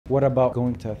What about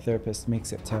going to a therapist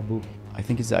makes it taboo? I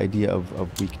think it's the idea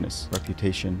of weakness,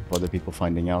 reputation, other people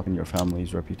finding out, in your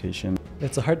family's reputation.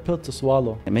 It's a hard pill to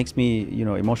swallow. It makes me,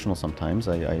 emotional sometimes.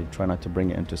 I try not to bring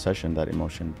it into session, that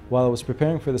emotion. While I was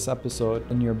preparing for this episode,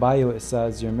 in your bio it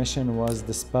says your mission was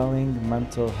dispelling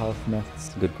mental health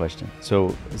myths. Good question. So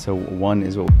one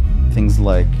is things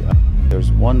like, there's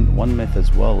one myth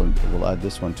as well, and we'll add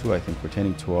this one too, I think,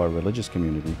 pertaining to our religious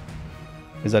community,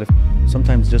 is that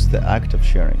sometimes just the act of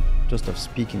sharing, just of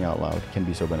speaking out loud can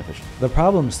be so beneficial. The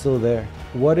problem's still there.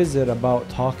 What is it about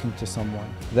talking to someone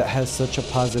that has such a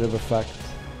positive effect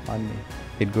on me?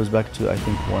 It goes back to, I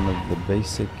think, one of the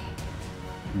basic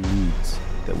needs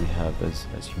that we have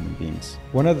as human beings.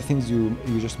 One of the things you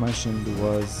just mentioned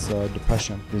was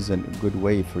depression. This is a good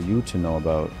way for you to know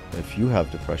about if you have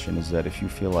depression, is that if you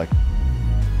feel like...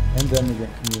 In the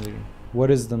immigrant community, what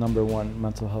is the number one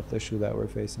mental health issue that we're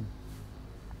facing?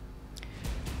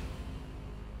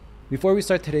 Before we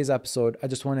start today's episode, I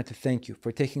just wanted to thank you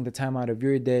for taking the time out of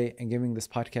your day and giving this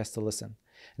podcast to listen.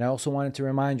 And I also wanted to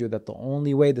remind you that the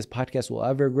only way this podcast will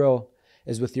ever grow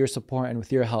is with your support and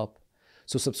with your help.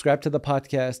 So subscribe to the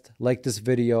podcast, like this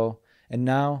video, and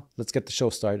now let's get the show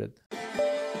started.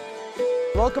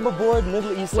 Welcome aboard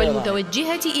Middle East Airlines.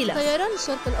 والمتوجهة إلى طيران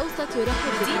الشرق الأوسط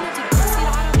يرحب مدينة القدس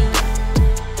العربية.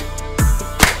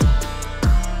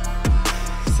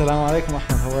 Assalamu alaikum,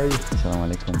 Ahmed. How are you? Assalamu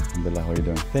alaikum. Alhamdulillah, how are you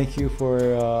doing? Thank you for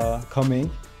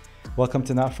coming. Welcome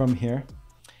to Not From Here.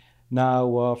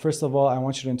 Now, first of all, I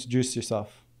want you to introduce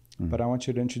yourself. But I want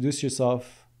you to introduce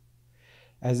yourself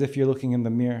as if you're looking in the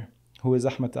mirror. Who is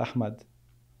Ahmed?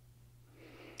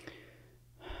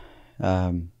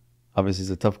 Obviously, it's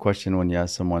a tough question when you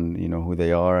ask someone, who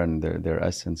they are and their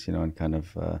essence, and kind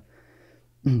of,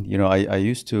 I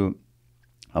used to,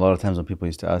 a lot of times when people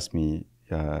used to ask me,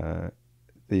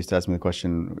 they used to ask me the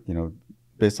question,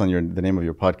 based on the name of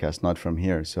your podcast, Not From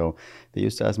Here. So they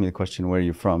used to ask me the question, where are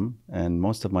you from? And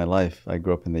most of my life, I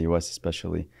grew up in the US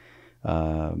especially.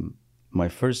 My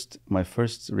first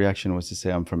reaction was to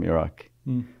say I'm from Iraq.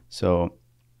 So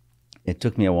it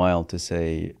took me a while to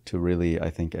really, I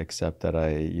think, accept that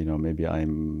maybe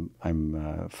I'm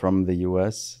from the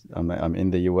US. I'm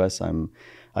in the US.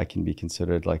 I can be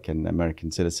considered like an American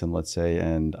citizen, let's say,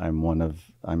 and I'm one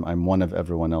of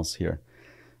everyone else here.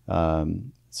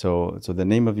 So the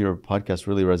name of your podcast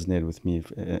really resonated with me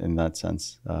in that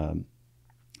sense.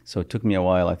 So it took me a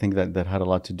while. I think that had a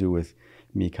lot to do with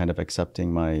me kind of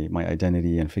accepting my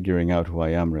identity and figuring out who I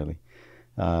am really.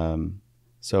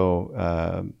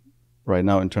 Right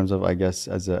now, in terms of, I guess,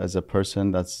 as a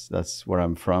person, that's where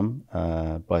I'm from.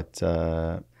 But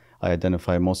I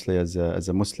identify mostly as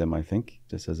a Muslim, I think,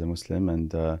 just as a Muslim,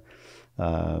 and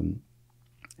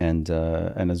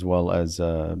as well as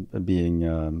being,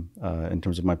 in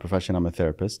terms of my profession, I'm a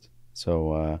therapist.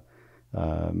 So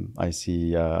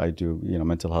I do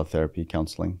mental health therapy,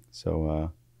 counseling.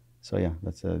 So yeah,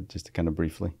 that's just kind of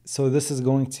briefly. So this is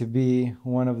going to be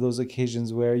one of those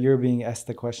occasions where you're being asked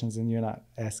the questions and you're not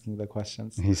asking the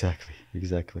questions.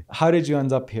 Exactly. How did you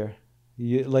end up here?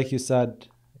 Like you said,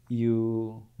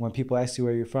 when people ask you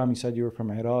where you're from, you said you were from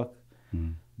Iraq.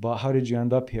 But how did you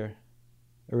end up here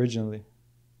originally?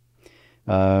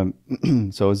 So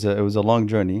it was a long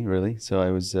journey, really. So I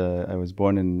was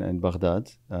born in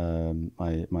Baghdad.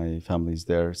 My family's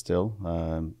there still,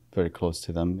 very close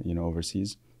to them,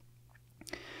 overseas.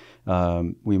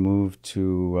 We moved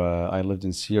to, I lived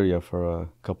in Syria for a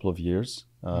couple of years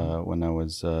when I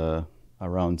was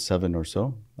around 7 or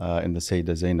so, in the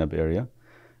Sayyidah Zainab area.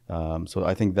 So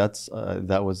I think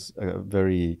that was a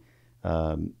very,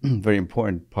 very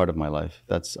important part of my life.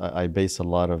 I base a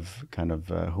lot of kind of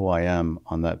who I am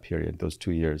on that period, those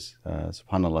 2 years.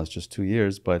 SubhanAllah, it's just 2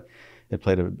 years, but it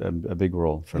played a big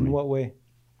role for me. In what way?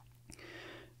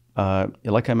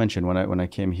 Like I mentioned, when I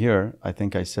came here, I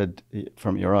think I said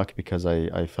from Iraq because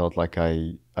I felt like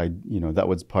that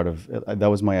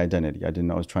was my identity. I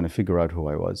was trying to figure out who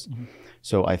I was.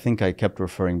 So I think I kept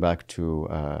referring back to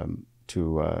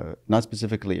not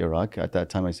specifically Iraq. At that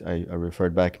time, I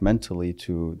referred back mentally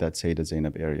to that Sayyidah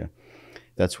Zainab area.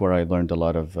 That's where I learned a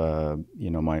lot of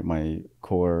my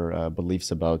core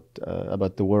beliefs about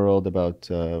the world, about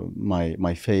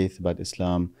my faith, about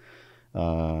Islam.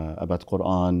 About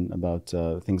Quran, about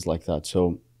things like that.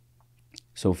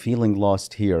 So feeling lost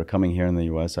here, coming here in the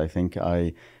US, I think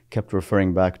I kept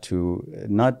referring back to,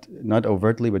 not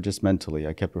overtly, but just mentally,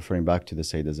 I kept referring back to the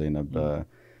Sayyidah Zainab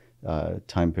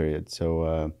time period.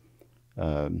 So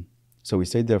we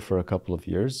stayed there for a couple of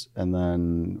years and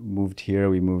then moved here.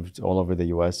 We moved all over the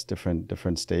US,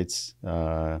 different states.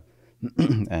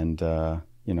 And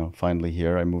finally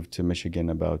here, I moved to Michigan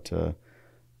about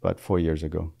about 4 years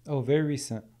ago. Oh, very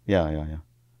recent. Yeah.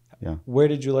 Where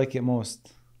did you like it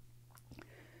most?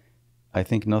 I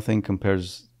think nothing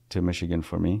compares to Michigan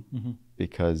for me,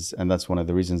 because, and that's one of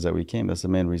the reasons that we came. That's the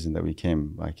main reason that we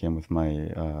came. I came with my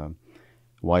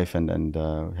wife and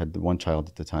had one child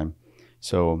at the time.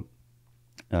 So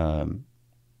the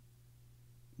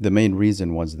main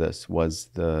reason was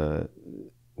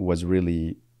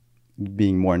really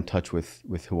being more in touch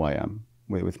with who I am,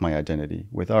 with my identity,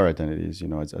 with our identities,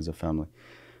 as a family,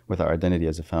 with our identity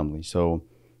as a family. So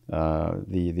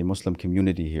the Muslim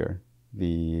community here,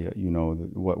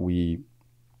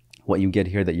 what you get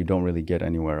here that you don't really get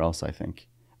anywhere else, I think.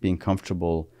 Being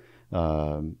comfortable,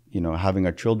 having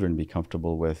our children be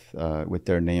comfortable with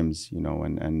their names,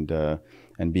 and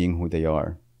being who they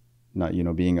are, not,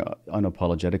 being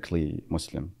unapologetically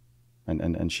Muslim,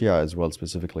 and Shia as well,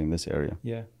 specifically in this area.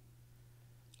 Yeah.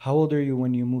 How old are you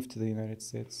when you moved to the United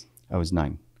States? I was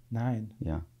 9. 9?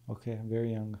 Yeah. Okay,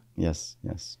 very young. Yes.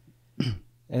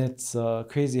 And it's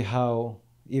crazy how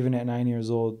even at 9 years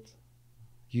old,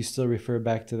 you still refer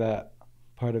back to that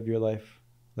part of your life,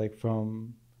 like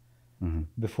from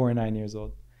before 9 years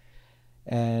old.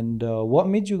 And what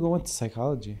made you go into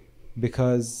psychology?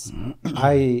 Because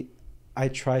I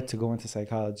tried to go into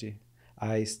psychology.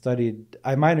 I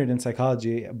minored in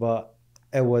psychology, but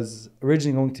it was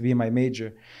originally going to be my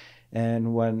major.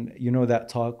 And when that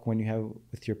talk when you have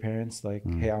with your parents, like,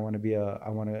 hey, I want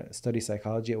to study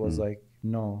psychology, it was like,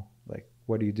 no, like,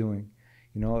 what are you doing?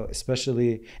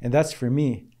 Especially, and that's for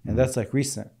me, and that's like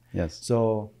recent. Yes.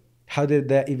 So how did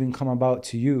that even come about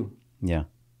to you? Yeah.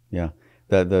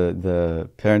 The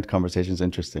parent conversation is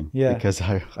interesting. Yeah. Because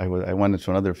I went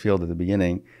into another field at the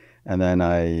beginning, and then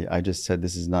I just said,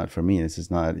 this is not for me. This is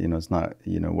not, it's not,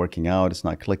 working out. It's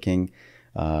not clicking.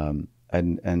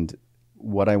 And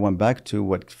what I went back to,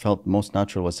 what felt most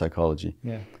natural, was psychology.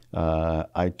 Yeah.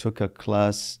 I took a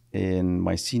class in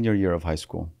my senior year of high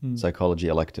school, psychology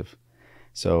elective.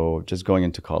 So just going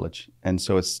into college. And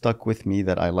so it stuck with me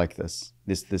that I like this.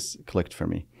 This clicked for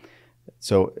me.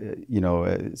 So,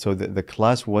 so the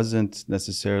class wasn't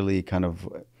necessarily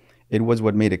it was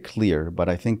what made it clear. But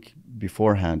I think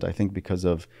beforehand, because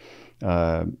of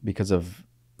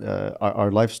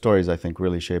our life stories, I think,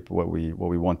 really shape what we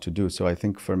want to do. So I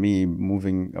think for me,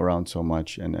 moving around so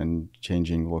much and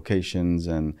changing locations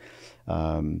and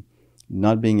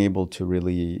not being able to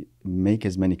really make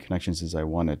as many connections as I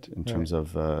wanted in terms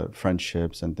of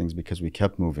friendships and things, because we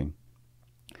kept moving.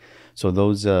 So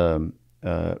those, I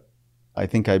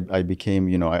think I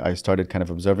became, I started kind of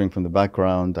observing from the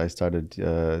background. I started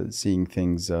seeing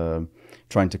things,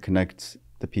 trying to connect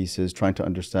the pieces, trying to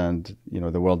understand,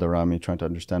 the world around me, trying to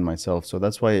understand myself. So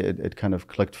that's why it kind of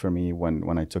clicked for me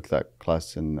when I took that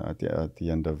class at the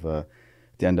end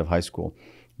of high school.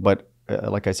 But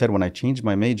like I said, when I changed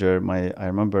my major, I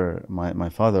remember my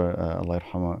father, Allah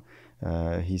yarhamah,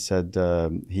 he said,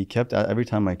 he kept, every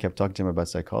time I kept talking to him about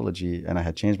psychology and I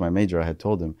had changed my major, I had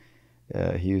told him,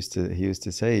 he used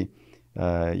to say,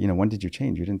 when did you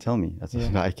change? You didn't tell me.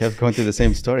 I kept going through the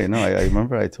same story. No, I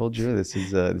remember I told you this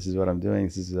is what I'm doing.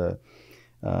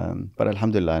 But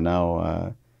alhamdulillah,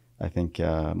 now I think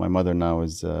my mother now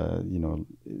is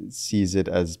sees it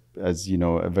as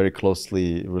very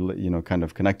closely kind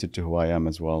of connected to who I am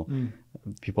as well.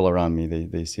 People around me,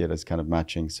 they see it as kind of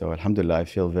matching. So alhamdulillah, I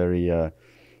feel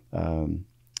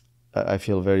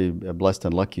very blessed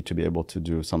and lucky to be able to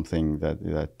do something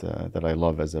that I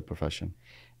love as a profession.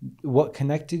 What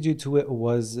connected you to it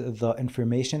was the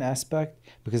information aspect,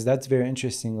 because that's very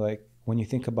interesting. Like when you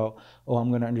think about, I'm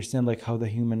going to understand like how the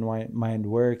human mind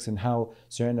works and how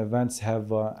certain events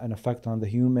have an effect on the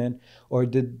human, or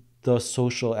did the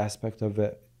social aspect of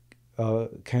it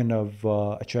kind of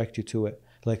attract you to it,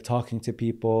 like talking to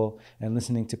people and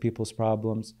listening to people's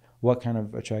problems? What kind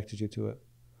of attracted you to it?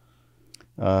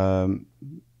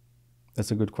 That's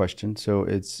a good question. So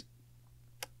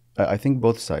I think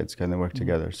both sides kind of work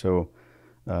together. So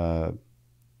I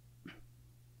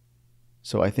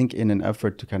think in an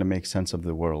effort to kind of make sense of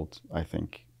the world, I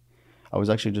think I was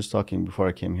actually just talking before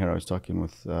I came here. I was talking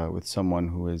with someone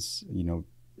who is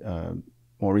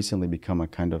more recently become a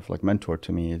kind of like mentor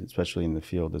to me, especially in the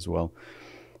field as well.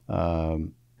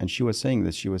 And she was saying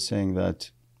this. She was saying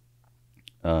that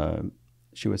some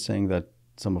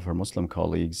of her Muslim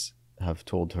colleagues have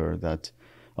told her that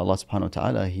Allah subhanahu wa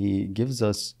ta'ala, He gives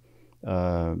us,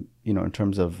 in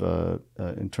terms of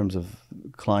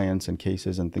clients and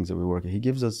cases and things that we work, He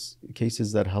gives us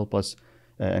cases that help us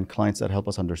and clients that help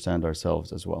us understand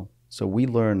ourselves as well. So we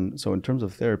learn. So in terms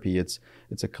of therapy, it's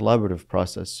a collaborative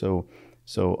process. So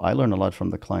I learn a lot from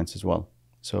the clients as well.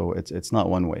 So it's not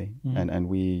one way. And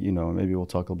we, you know, maybe we'll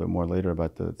talk a little bit more later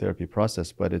about the therapy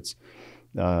process, but it's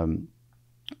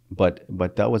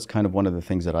but that was kind of one of the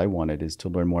things that I wanted, is to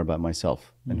learn more about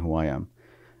myself and who I am.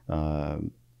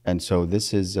 And so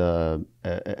this is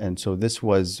this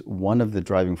was one of the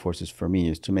driving forces for me,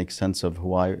 is to make sense of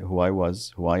who I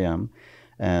was, who I am,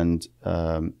 and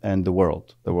the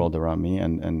world around me,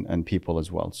 and people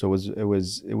as well. So it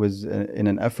was in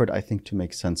an effort, I think, to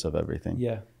make sense of everything.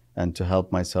 Yeah. And to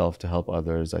help myself, to help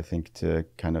others, I think, to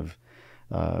kind of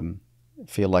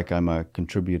feel like I'm a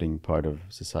contributing part of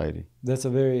society. That's a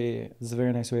very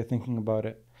nice way of thinking about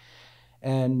it.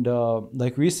 And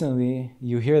like recently,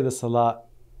 you hear this a lot.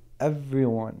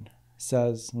 Everyone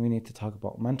says we need to talk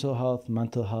about mental health.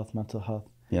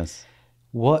 Yes.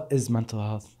 What is mental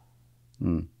health?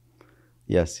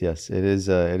 Yes. It is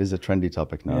a trendy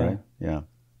topic now, right? Yeah.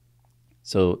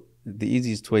 So the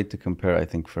easiest way to compare, I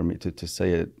think, for me to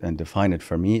say it and define it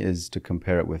for me, is to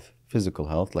compare it with physical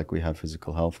health. Like we have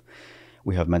physical health,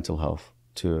 we have mental health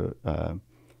to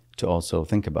also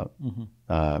think about.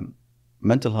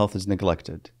 Mental health is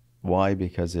neglected. Why?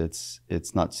 Because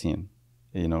it's not seen.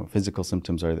 You know, physical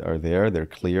symptoms are there, they're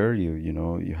clear. You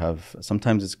know, you have,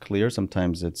 sometimes it's clear,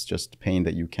 sometimes it's just pain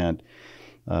that you can't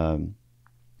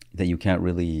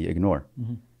really ignore.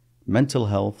 Mental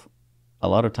health, a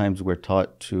lot of times we're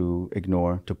taught to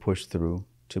ignore, to push through,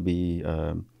 to be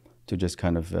to just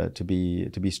kind of to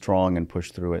be strong and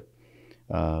push through it.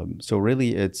 So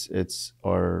really, it's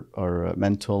our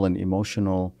mental and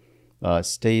emotional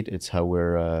state. It's how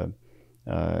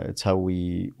it's how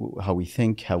we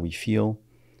think, how we feel,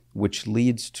 which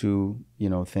leads to, you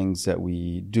know, things that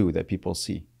we do that people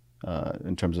see,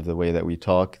 in terms of the way that we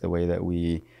talk, the way that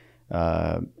we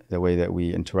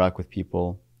interact with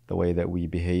people, the way that we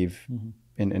behave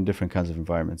in different kinds of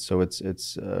environments. So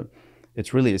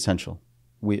it's really essential.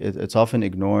 It's often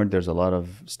ignored. There's a lot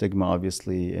of stigma,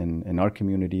 obviously, in our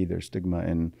community. There's stigma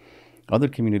in other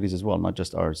communities as well, not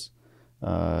just ours.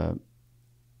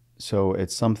 So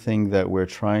it's something that we're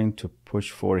trying to push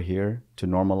for here, to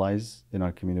normalize in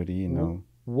our community, you know.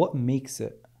 What makes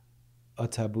it a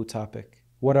taboo topic?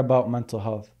 What about mental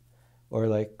health, or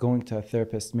like going to a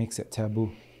therapist, makes it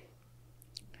taboo,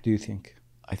 do you think?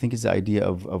 I think it's the idea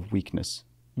of weakness.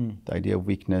 The idea of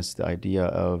weakness, the idea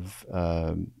of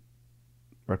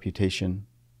reputation,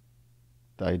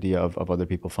 the idea of other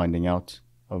people finding out,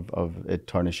 of it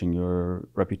tarnishing your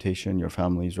reputation, your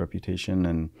family's reputation,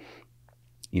 and,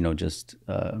 you know, just,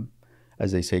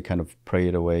 as they say, kind of pray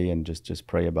it away and just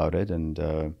pray about it, and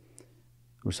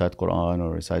recite Quran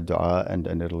or recite dua,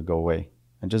 and it'll go away.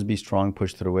 And just be strong,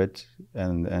 push through it.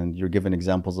 And you're given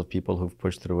examples of people who've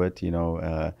pushed through it, you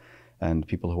know, and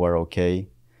people who are okay.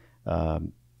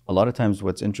 A lot of times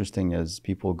what's interesting is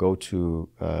people go to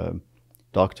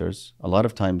doctors. A lot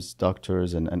of times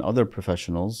doctors and other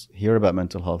professionals hear about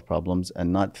mental health problems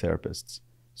and not therapists.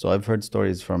 So I've heard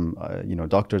stories from, you know,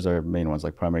 doctors are main ones,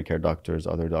 like primary care doctors,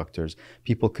 other doctors.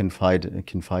 People confide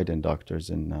in doctors,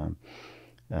 in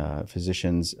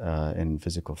physicians, in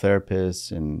physical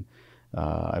therapists, and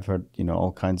I've heard, you know,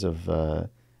 all kinds of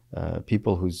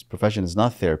people whose profession is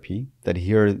not therapy that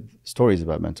hear stories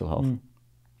about mental health.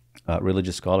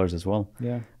 Religious scholars as well.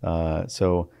 Yeah.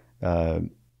 So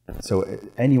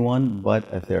anyone but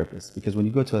a therapist, because when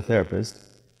you go to a therapist,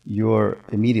 you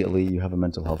have a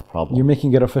mental health problem. You're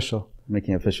making it official.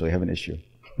 Making it official, you have an issue.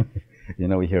 You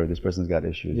know, we hear this person's got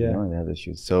issues. Yeah. You know, they have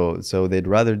issues. So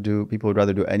people would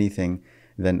rather do anything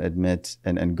than admit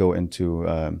and go into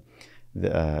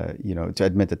you know, to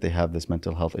admit that they have this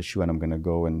mental health issue, and I'm going to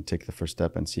go and take the first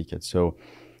step and seek it. So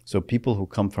people who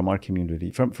come from our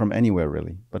community, from anywhere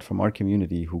really, but from our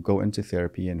community, who go into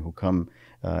therapy and who come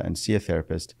and see a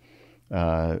therapist,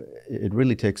 it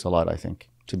really takes a lot, I think,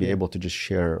 to be able to just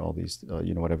share all these,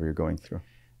 you know, whatever you're going through.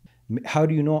 How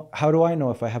do I know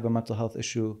if I have a mental health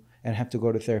issue and have to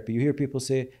go to therapy? You hear people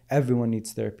say everyone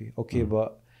needs therapy. Okay,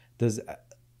 but does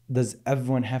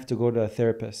everyone have to go to a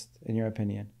therapist, in your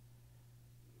opinion?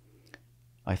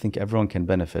 I think everyone can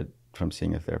benefit from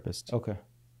seeing a therapist. Okay.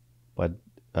 But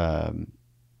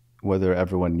whether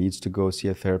everyone needs to go see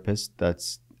a therapist,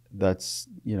 that's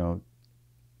you know,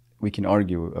 we can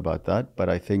argue about that. But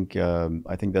I think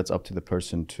that's up to the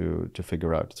person to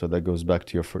figure out. So that goes back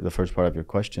to the first part of your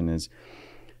question, is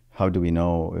how do we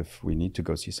know if we need to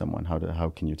go see someone? How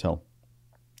can you tell?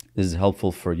 This is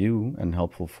helpful for you and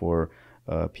helpful for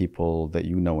people that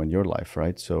you know in your life,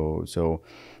 right? So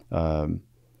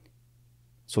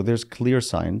there's clear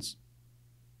signs.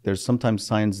 There's sometimes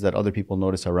signs that other people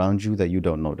notice around you that you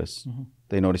don't notice.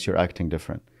 They notice you're acting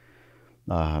different.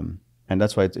 And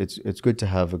that's why it's good to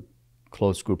have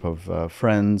close group of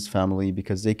friends, family,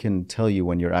 because they can tell you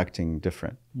when you're acting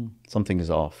different. Something is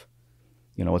off.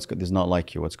 You know, there's not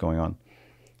like you. What's going on?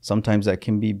 Sometimes that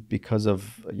can be because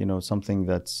of, you know, something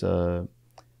that's, you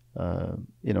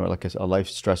know, like a life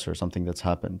stressor, something that's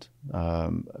happened.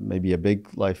 Maybe a big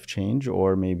life change,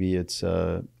 or maybe it's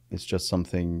just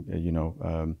something, you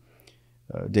know,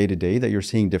 day to day that you're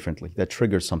seeing differently, that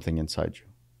triggers something inside you.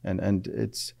 And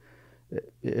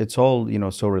it's all, you know,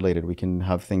 so related. We can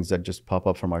have things that just pop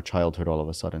up from our childhood all of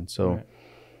a sudden. So,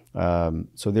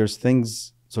 so there's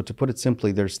things, so to put it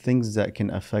simply, there's things that can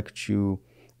affect you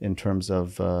in terms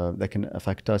of, that can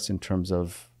affect us in terms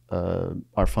of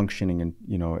our functioning, in,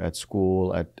 you know, at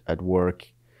school, at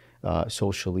work,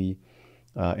 socially,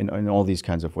 in all these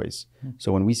kinds of ways.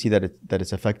 So when we see that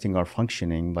it's affecting our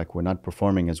functioning, like we're not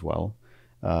performing as well,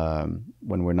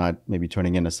 when we're not maybe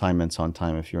turning in assignments on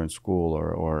time if you're in school,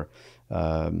 or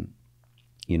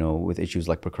you know, with issues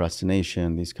like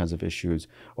procrastination, these kinds of issues,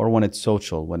 or when it's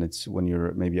social, when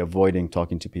you're maybe avoiding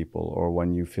talking to people, or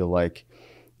when you feel like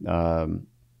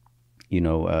you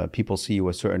know, people see you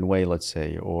a certain way, let's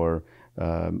say, or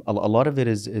a lot of it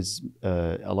is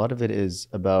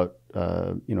about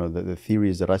you know, the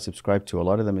theories that I subscribe to. A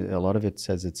lot of it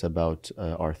says it's about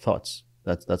our thoughts.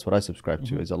 That's what I subscribe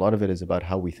to. Is a lot of it is about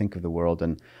how we think of the world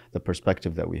and the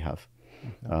perspective that we have.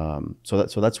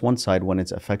 So that's one side, when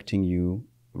it's affecting you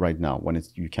right now, when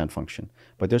you can't function.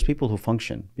 But there's people who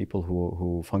function,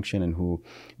 who function and who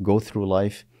go through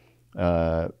life.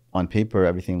 On paper,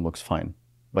 everything looks fine,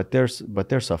 but they're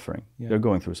suffering. Yeah. They're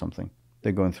going through something.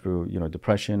 They're going through, you know,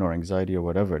 depression or anxiety or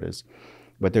whatever it is,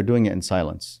 but they're doing it in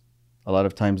silence. A lot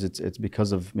of times it's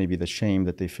because of maybe the shame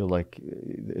that they feel like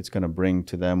it's going to bring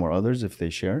to them or others if they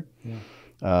share.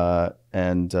 Yeah.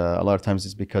 And a lot of times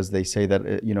it's because they say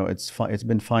that, you know, it's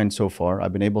been fine so far.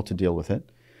 I've been able to deal with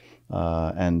it.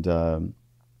 And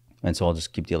so I'll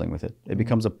just keep dealing with it. It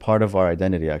becomes a part of our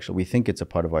identity, actually. We think it's a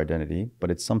part of our identity, but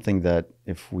it's something that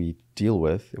if we deal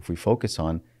with, if we focus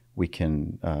on, we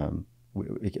can,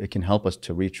 it can help us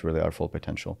to reach really our full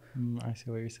potential. I see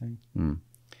what you're saying.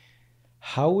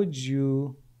 How would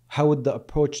the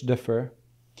approach differ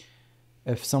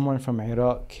if someone from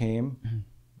Iraq came,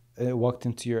 walked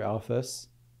into your office,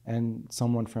 and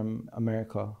someone from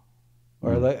America,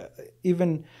 or like,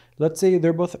 even, let's say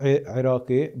they're both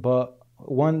Iraqi, but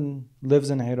one lives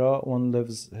in Iraq, one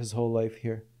lives his whole life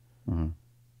here.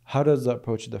 How does the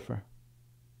approach differ,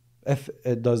 if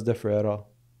it does differ at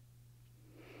all?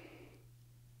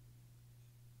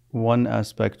 One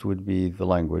aspect would be the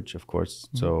language, of course.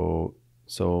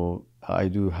 So I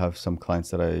do have some clients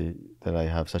that I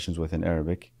have sessions with in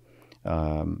Arabic.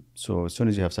 So as soon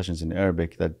as you have sessions in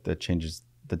Arabic, that changes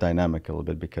the dynamic a little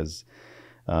bit, because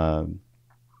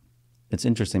it's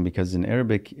interesting, because in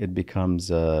Arabic it becomes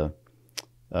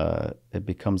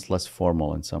less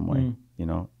formal in some way. You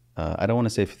know, I don't want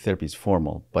to say therapy is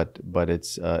formal, but it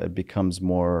becomes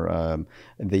more.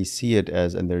 They see it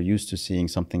as, and they're used to seeing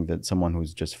someone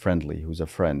who's just friendly, who's a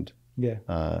friend.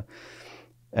 Yeah.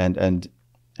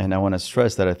 And I want to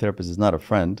stress that a therapist is not a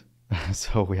friend.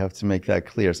 So we have to make that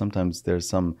clear. Sometimes there's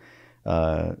some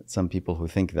people who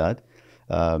think that.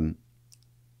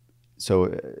 So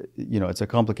you know, it's a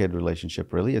complicated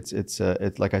relationship, really. It's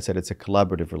like I said, it's a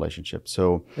collaborative relationship.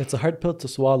 So it's a hard pill to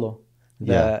swallow,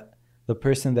 that the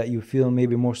person that you feel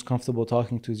maybe most comfortable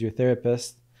talking to is your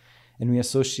therapist, and we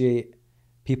associate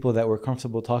people that we're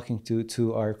comfortable talking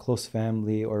to our close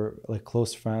family or like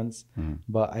close friends.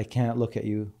 But I can't look at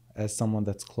you as someone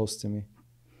that's close to me.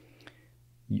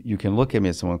 You can look at me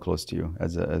as someone close to you,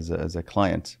 as a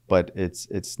client, but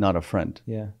it's not a friend.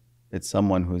 Yeah, it's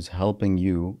someone who's helping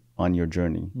you on your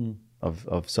journey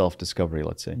of self-discovery,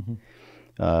 let's say.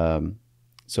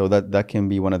 So that can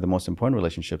be one of the most important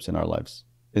relationships in our lives.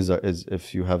 Is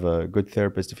if you have a good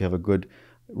therapist, if you have a good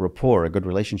rapport, a good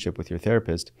relationship with your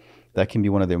therapist, that can be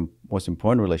one of the most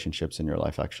important relationships in your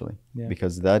life, actually. Yeah.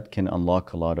 Because that can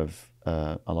unlock a lot of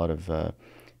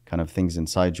kind of things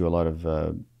inside you.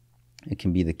 It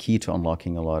can be the key to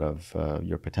unlocking a lot of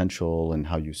your potential and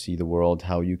how you see the world,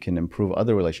 how you can improve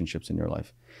other relationships in your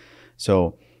life.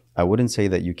 So I wouldn't say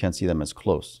that you can't see them as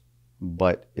close,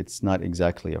 but it's not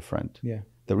exactly a friend. Yeah.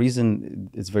 The reason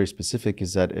it's very specific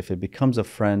is that if it becomes a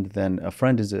friend, then a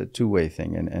friend is a two-way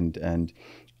thing, and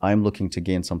I'm looking to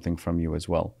gain something from you as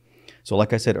well. So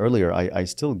like I said earlier, I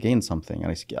still gain something,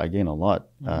 and I gain a lot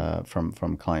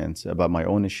from clients about my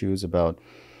own issues, about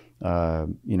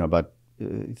about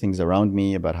things around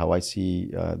me, about how I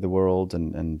see the world,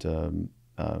 and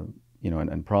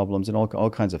problems and all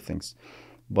kinds of things.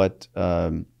 But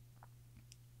in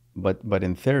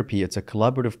therapy, it's a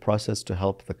collaborative process to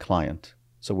help the client.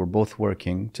 So we're both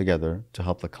working together to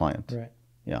help the client. Right.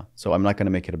 Yeah. So I'm not going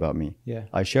to make it about me. Yeah.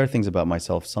 I share things about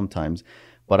myself sometimes,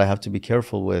 but I have to be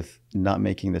careful with not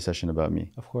making the session about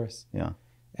me. Of course. Yeah.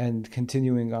 And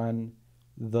continuing on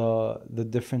the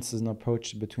differences in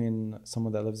approach between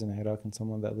someone that lives in Iraq and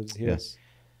someone that lives here. Yes.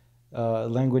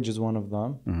 Language is one of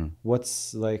them. Mm-hmm.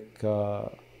 What's like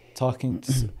talking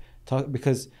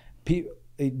because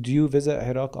do you visit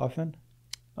Iraq often?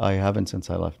 I haven't since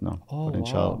I left, no. Oh,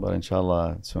 but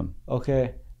inshallah soon.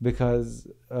 Okay, because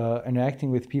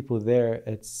interacting with people there,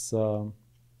 it's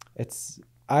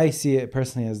I see it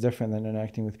personally as different than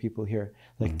interacting with people here.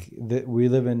 Like we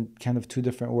live in kind of two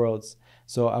different worlds.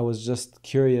 So I was just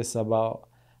curious about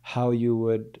how you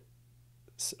would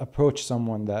approach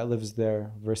someone that lives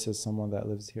there versus someone that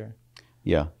lives here.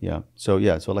 Yeah. So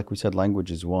like we said,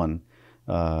 language is one.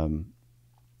 The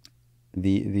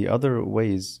other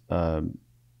ways.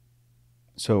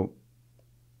 So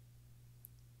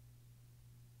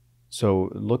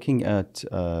looking at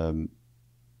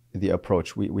the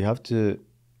approach, we have to.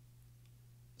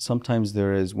 Sometimes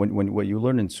there is when what you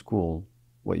learn in school,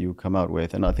 what you come out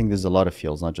with, and I think there's a lot of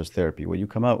fields, not just therapy. What you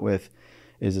come out with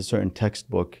is a certain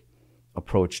textbook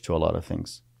approach to a lot of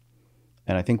things.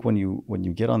 And I think when you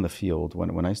get on the field,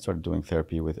 when I started doing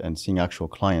therapy with and seeing actual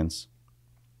clients,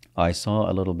 I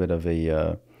saw a little bit of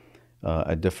a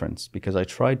difference, because I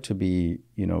tried to be,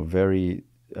 very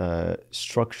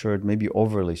structured, maybe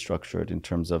overly structured in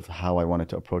terms of how I wanted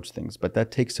to approach things. But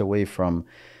that takes away from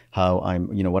how I'm,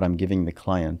 what I'm giving the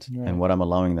client and what I'm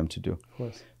allowing them to do. Of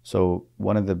course. So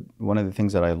one of the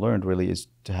things that I learned really is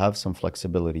to have some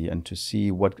flexibility and to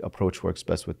see what approach works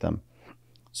best with them.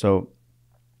 So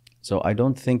I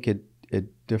don't think it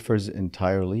differs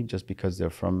entirely just because they're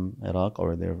from Iraq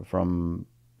or they're from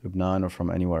Lebanon or from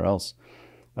anywhere else,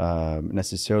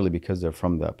 necessarily because they're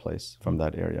from that place, from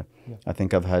that area. Yeah. I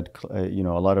think I've had, a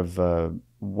lot of,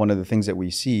 one of the things that we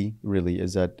see really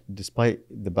is that despite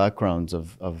the backgrounds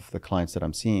of the clients that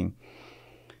I'm seeing,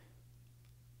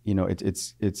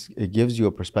 it gives you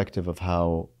a perspective of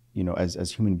how,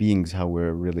 as human beings, how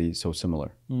we're really so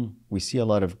similar. We see a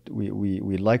lot of,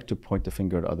 we like to point the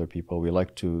finger at other people. We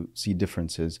like to see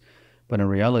differences. But in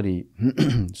reality,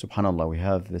 subhanAllah, we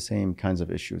have the same kinds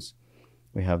of issues.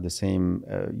 We have the same,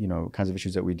 kinds of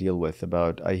issues that we deal with.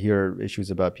 I hear issues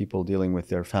about people dealing with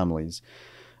their families,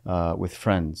 with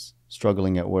friends,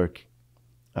 struggling at work.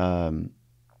 And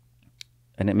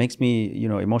it makes me,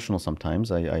 emotional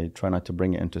sometimes. I try not to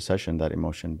bring it into session, that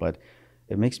emotion, but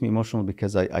it makes me emotional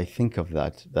because I think of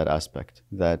that aspect,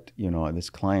 that, this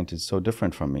client is so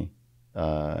different from me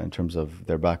in terms of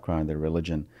their background, their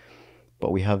religion.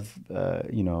 But we have,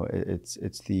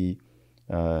 it's the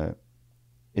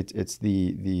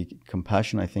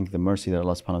compassion, I think, the mercy that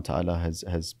Allah subhanahu wa ta'ala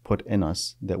has put in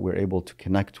us, that we're able to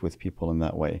connect with people in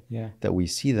that way. Yeah. That we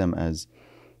see them as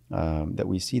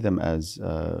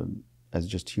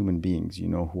just human beings,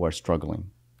 who are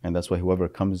struggling. And that's why whoever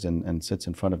comes in and sits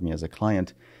in front of me as a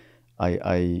client,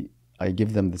 I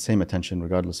give them the same attention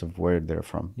regardless of where they're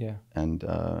from. Yeah. And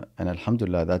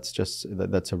alhamdulillah, that's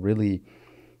a really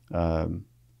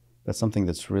that's something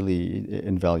that's really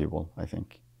invaluable, I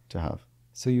think, to have.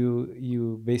 So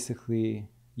you basically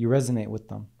resonate with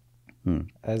them.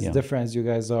 As different as you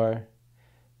guys are,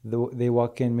 they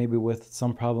walk in maybe with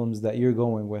some problems that you're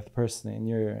going with personally in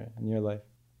your life.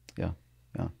 Yeah.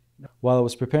 While I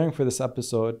was preparing for this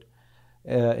episode,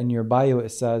 in your bio it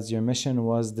says your mission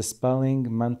was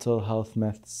dispelling mental health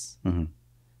myths. Mm-hmm.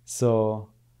 So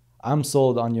I'm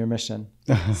sold on your mission.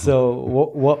 So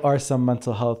what are some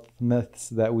mental health myths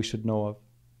that we should know of?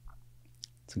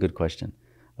 It's a good question.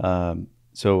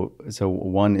 So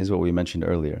one is what we mentioned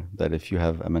earlier, that if you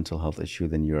have a mental health issue,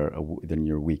 then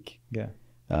you're weak. Yeah.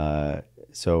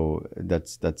 So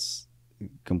that's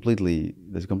completely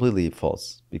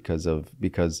false because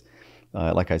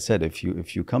like I said, if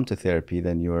you come to therapy,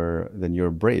 then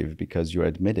you're brave, because you're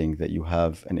admitting that you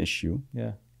have an issue.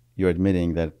 Yeah. You're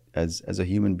admitting that as a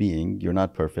human being, you're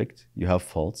not perfect. You have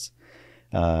faults,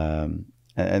 and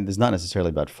it's not necessarily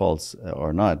about faults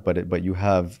or not, but you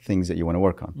have things that you want to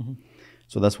work on. Mm-hmm.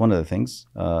 So that's one of the things.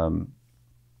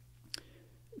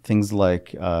 Things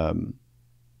like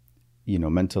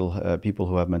people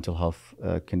who have mental health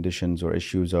conditions or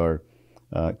issues are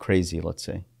crazy. Let's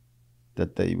say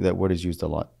that word is used a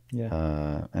lot.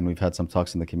 Yeah. And we've had some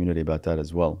talks in the community about that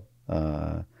as well,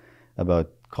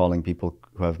 about calling people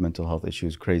who have mental health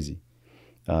issues crazy.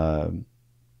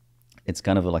 It's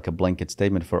kind of like a blanket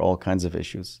statement for all kinds of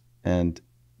issues. And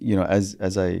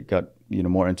as I got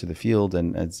more into the field,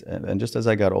 and just as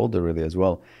I got older really as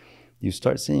well, you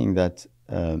start seeing that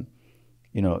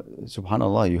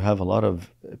subhanallah, you have a lot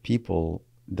of people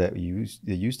that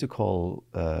they used to call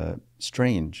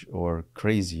strange or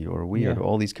crazy or weird, Yeah.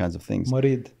 all these kinds of things.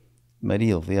 Marid.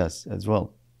 Maril, yes, as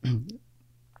well.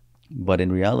 But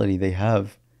in reality, they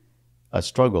have a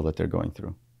struggle that they're going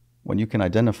through. When you can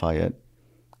identify it,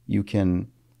 you can.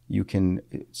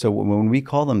 So when we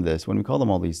call them this, when we call them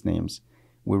all these names,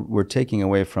 we're taking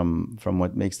away from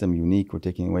what makes them unique. We're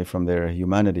taking away from their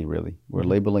humanity. Really, we're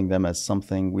labeling them as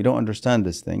something we don't understand.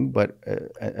 This thing, but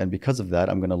and because of that,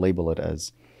 I'm going to label it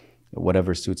as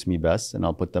whatever suits me best, and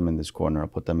I'll put them in this corner. I'll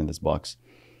put them in this box.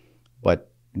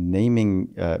 But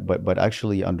naming, but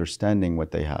actually understanding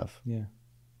what they have,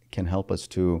 can help us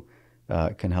to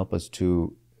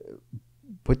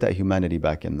put that humanity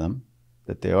back in them,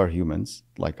 that they are humans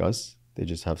like us. They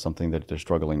just have something that they're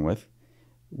struggling with.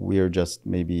 We're just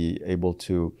maybe able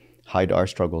to hide our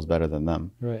struggles better than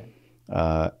them. Right.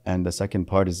 And the second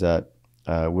part is that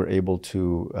we're able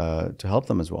to help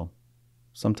them as well.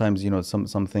 Sometimes,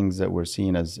 some things that we're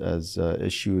seeing as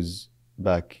issues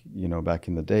back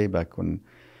in the day, back when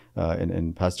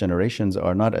in past generations,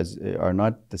 are not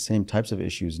the same types of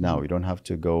issues now. You don't have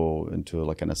to go into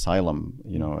like an asylum,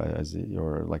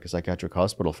 or like a psychiatric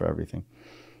hospital for everything.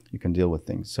 You can deal with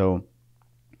things. So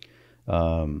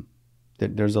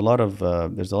there's a lot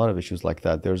of issues like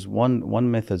that. There's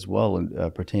one myth as well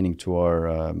pertaining to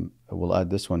our. We'll add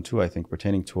this one too. I think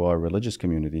pertaining to our religious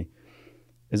community,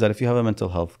 is that if you have a mental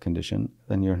health condition,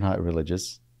 then you're not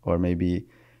religious, or maybe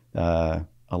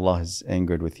Allah is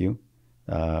angered with you.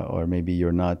 Or maybe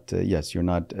you're not. You're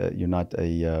not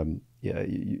a.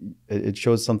 It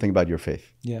shows something about your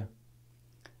faith. Yeah.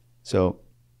 So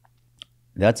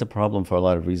that's a problem for a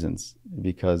lot of reasons.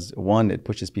 Because one, it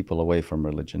pushes people away from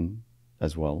religion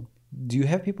as well. Do you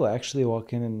have people actually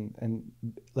walk in and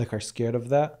like are scared of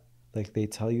that? Like they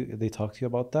talk to you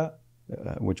about that?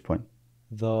 Which point?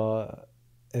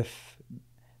 If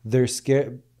they're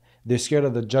scared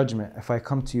of the judgment. If I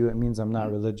come to you, it means I'm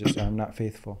not religious or I'm not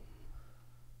faithful.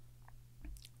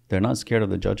 They're not scared of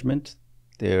the judgment.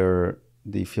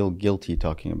 They feel guilty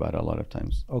talking about it a lot of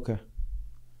times. Okay.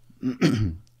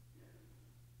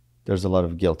 There's a lot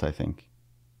of guilt, I think,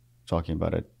 talking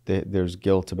about it. There's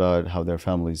guilt about how their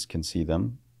families can see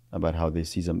them, about how they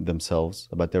see themselves,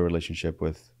 about their relationship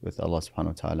with Allah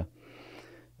subhanahu wa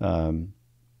ta'ala.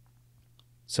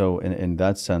 So in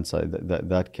that sense,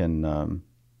 that can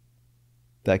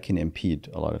impede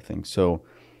a lot of things.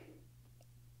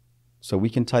 So we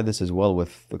can tie this as well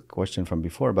with the question from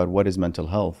before about what is mental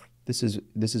health. This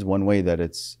is one way that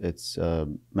it's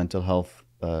mental health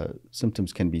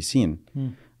symptoms can be seen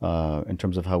in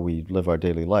terms of how we live our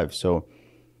daily lives. So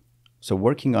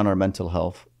working on our mental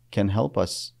health can help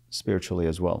us spiritually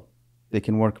as well. They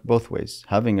can work both ways.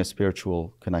 Having a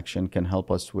spiritual connection can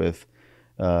help us with,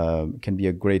 can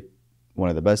be one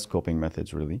of the best coping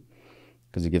methods, really,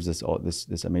 because it gives us all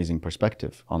this amazing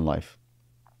perspective on life.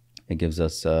 It gives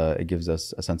us a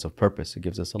sense of purpose. It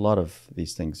gives us a lot of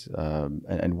these things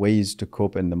and ways to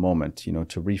cope in the moment,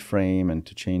 to reframe and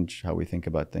to change how we think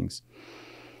about things.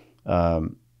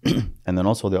 And then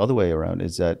also the other way around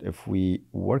is that if we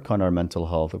work on our mental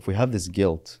health, if we have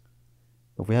guilt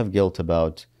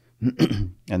about,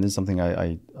 and this is something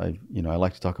I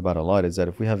like to talk about a lot, is that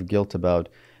if we have guilt about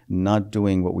not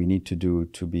doing what we need to do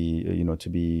to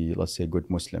be, let's say, good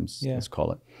Muslims, let's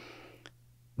call it,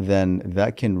 then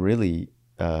that can really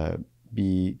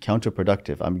be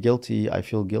counterproductive. I'm guilty. I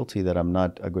feel guilty that I'm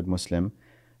not a good Muslim,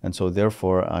 and so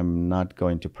therefore I'm not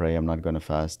going to pray. I'm not going to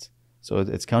fast. So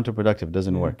it's counterproductive. It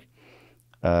doesn't work.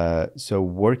 So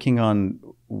working on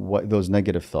those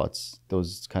negative thoughts,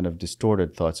 those kind of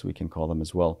distorted thoughts, we can call them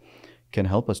as well, can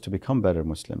help us to become better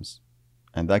Muslims,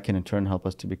 and that can in turn help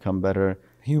us to become better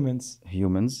humans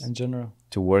in general.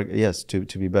 To work,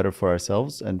 to be better for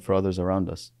ourselves and for others around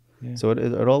us. Yeah. So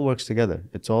it all works together.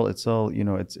 It's all it's one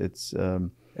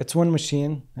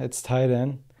machine. It's tied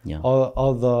in. Yeah.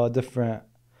 All the different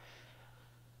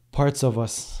parts of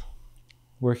us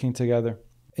working together.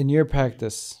 In your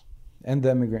practice and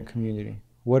the immigrant community,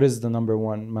 what is the number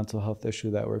one mental health issue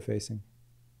that we're facing?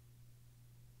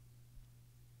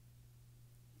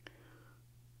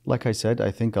 Like I said,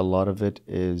 I think a lot of it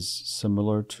is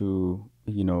similar to,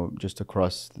 just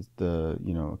across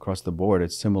the board.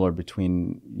 It's similar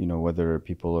between, whether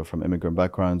people are from immigrant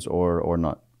backgrounds or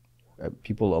not.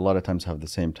 People a lot of times have the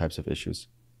same types of issues.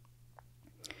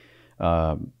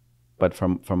 But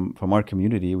from our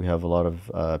community, we have a lot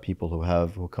of people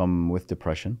who come with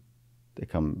depression. They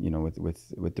come,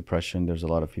 with depression. There's a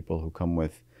lot of people who come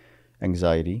with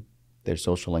anxiety. There's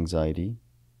social anxiety.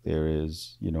 There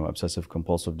is, obsessive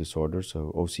compulsive disorder,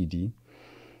 so OCD.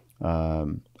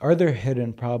 Are there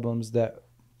hidden problems that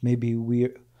maybe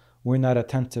we're not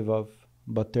attentive of,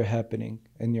 but they're happening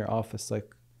in your office?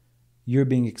 Like, you're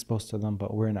being exposed to them,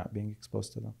 but we're not being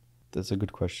exposed to them. That's a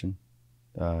good question.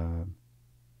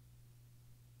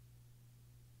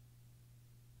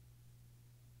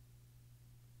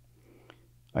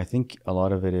 I think a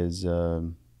lot of it is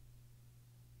a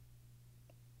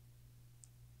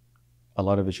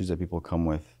lot of issues that people come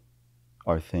with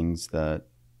are things that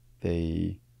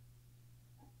we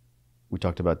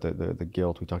talked about the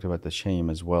guilt, we talked about the shame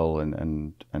as well,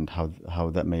 and how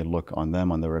that may look on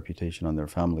them, on their reputation, on their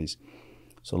families.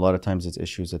 So a lot of times it's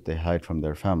issues that they hide from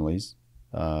their families.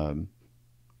 And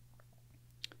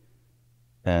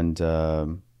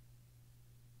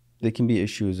they can be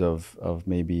issues of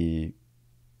maybe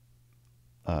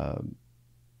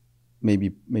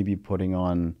putting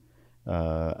on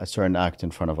a certain act in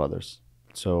front of others.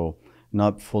 So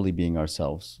not fully being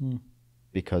ourselves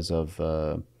because of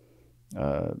for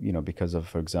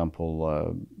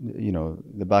example,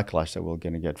 the backlash that we're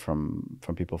going to get from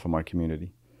people from our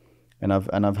community. And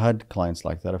I've had clients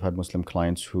like that. I've had Muslim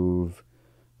clients who've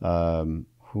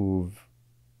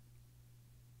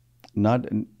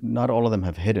not all of them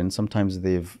have hidden. Sometimes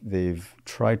they've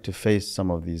tried to face some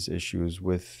of these issues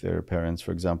with their parents.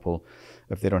 For example,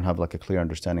 if they don't have like a clear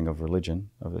understanding of religion,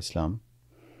 of Islam,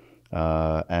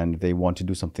 and they want to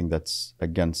do something that's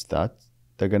against that,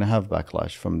 they're going to have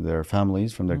backlash from their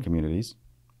families, from their communities.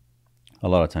 A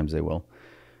lot of times they will.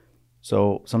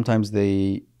 So sometimes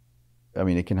it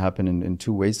can happen in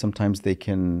two ways. Sometimes they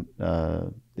can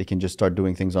just start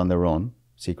doing things on their own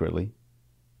secretly,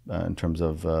 in terms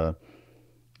of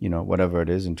whatever it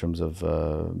is, in terms of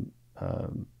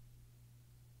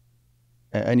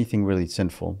anything really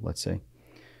sinful, let's say.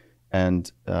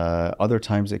 And other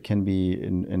times it can be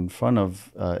in front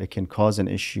of, it can cause an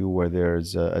issue where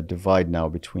there's a divide now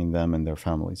between them and their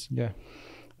families. Yeah.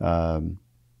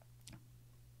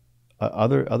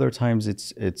 Other times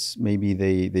it's maybe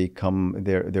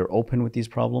they're open with these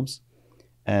problems,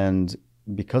 and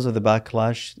because of the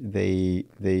backlash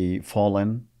they fall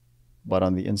in, but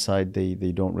on the inside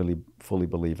they don't really fully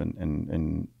believe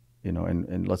in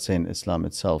let's say in Islam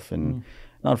itself, and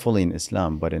not fully in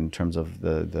Islam, but in terms of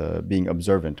the being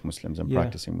observant Muslims and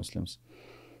practicing Muslims.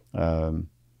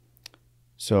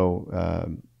 So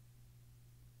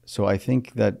I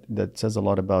think that says a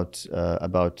lot about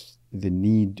the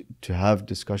need to have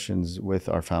discussions with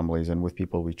our families and with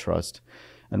people we trust,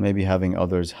 and maybe having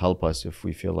others help us if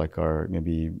we feel like our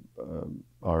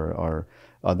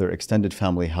other extended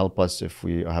family help us if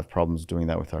we have problems doing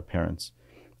that with our parents.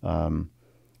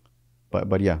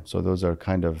 But yeah, so those are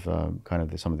kind of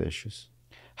some of the issues.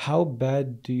 How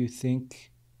bad do you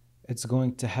think it's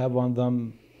going to have on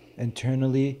them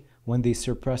internally when they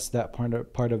suppress that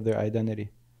part of their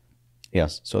identity?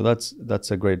 Yes, so that's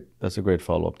a great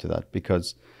follow-up to that,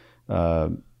 because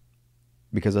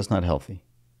that's not healthy.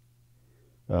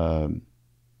 I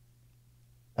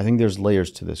think there's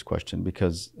layers to this question,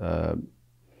 because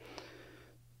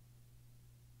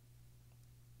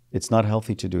it's not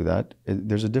healthy to do that.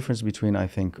 There's a difference between, I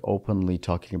think, openly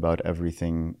talking about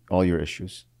everything, all your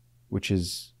issues, which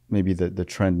is maybe the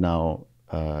trend now.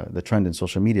 The trend in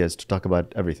social media is to talk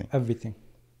about everything. Everything.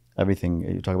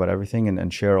 You talk about everything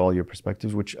and share all your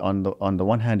perspectives, which on the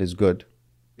one hand is good,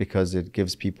 because it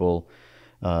gives people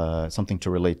something to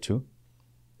relate to,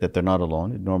 that they're not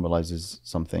alone. It normalizes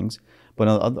some things. But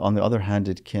on the other hand,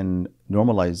 it can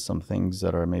normalize some things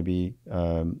that are maybe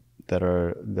that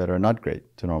are not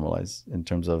great to normalize in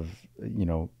terms of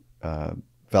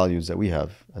values that we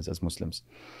have as Muslims,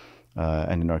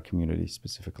 and in our community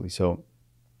specifically. So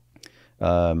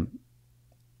in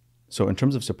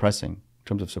terms of suppressing,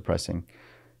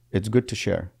 it's good to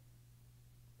share,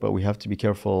 but we have to be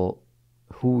careful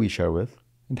who we share with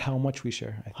and how much we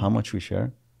share. How much we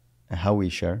share, and how we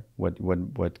share.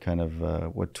 What kind of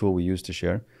what tool we use to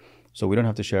share. So we don't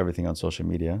have to share everything on social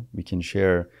media. We can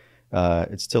share.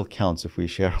 It still counts if we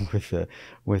share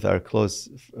with our close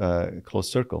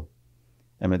circle.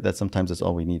 I mean, that's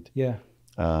all we need. Yeah.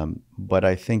 But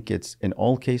I think in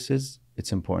all cases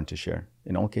it's important to share.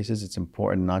 In all cases, it's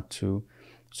important not to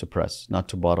suppress, not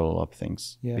to bottle up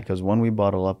things. Yeah. Because when we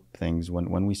bottle up things,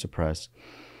 when we suppress,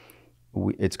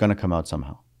 it's going to come out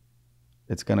somehow.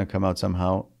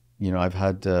 I've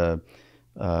had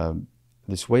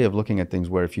this way of looking at things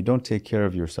where if you don't take care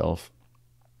of yourself,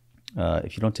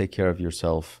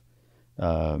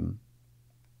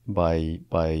 by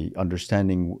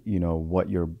understanding, what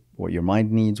your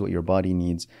mind needs, what your body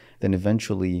needs, then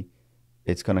eventually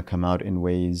it's going to come out in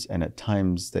ways and at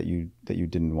times that you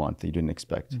didn't want, that you didn't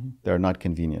expect. Mm-hmm. They're not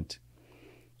convenient.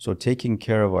 So taking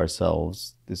care of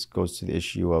ourselves, this goes to the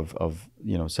issue of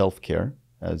self-care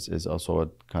as is also a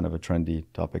kind of a trendy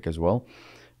topic as well.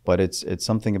 But it's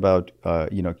something about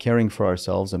caring for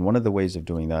ourselves, and one of the ways of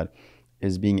doing that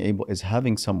is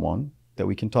having someone that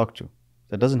we can talk to.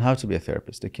 That doesn't have to be a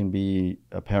therapist. It can be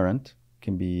a parent, it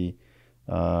can be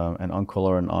an uncle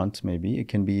or an aunt, maybe. It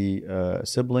can be a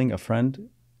sibling, a friend,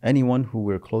 anyone who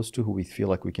we're close to, who we feel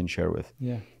like we can share with.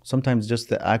 Yeah. Sometimes just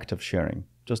the act of sharing,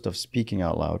 just of speaking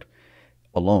out loud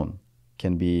alone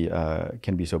can be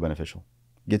so beneficial.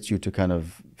 Gets you to kind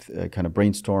of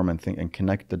brainstorm and think and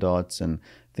connect the dots and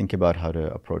think about how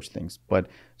to approach things. But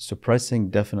suppressing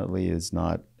definitely is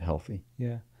not healthy.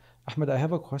 Yeah. Ahmed, I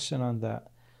have a question on that.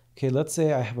 Okay, let's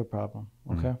say I have a problem,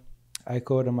 okay? I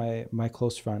go to my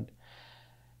close friend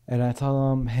and I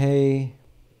tell him, hey,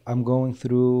 I'm going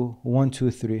through 1,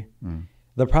 2, 3.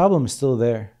 The problem is still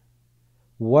there.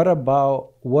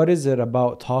 What is it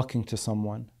about talking to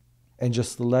someone and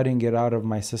just letting it out of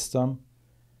my system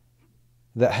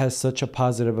that has such a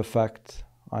positive effect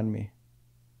on me?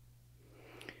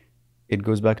 It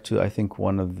goes back to, I think,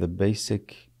 one of the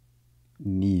basic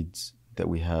needs that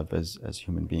we have as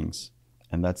human beings,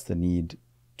 and that's the need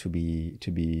to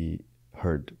be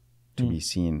heard, to be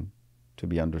seen, to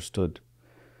be understood,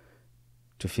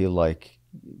 to feel like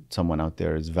someone out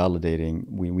there is validating.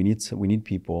 We need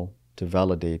people to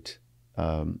validate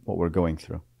what we're going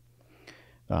through.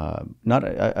 Not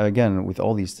again, with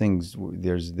all these things,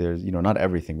 there's not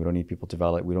everything. We don't need people to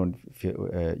validate. We don't feel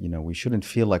we shouldn't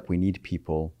feel like we need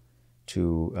people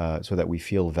to so that we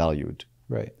feel valued.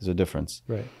 Right. There's a difference.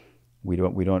 Right. We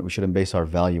shouldn't base our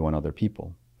value on other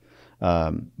people.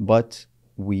 But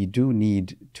we do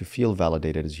need to feel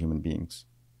validated as human beings.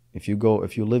 If you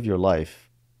live your life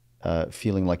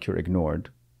feeling like you're ignored,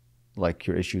 like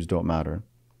your issues don't matter,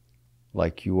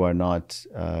 like you are not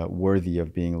worthy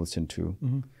of being listened to,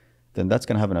 then that's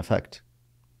going to have an effect.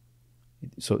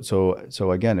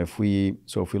 So again, if we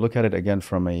look at it again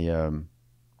from a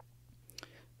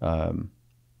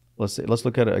let's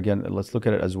look at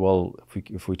it as well.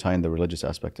 If we tie in the religious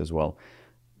aspect as well,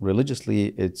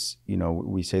 religiously, it's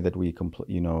we say that we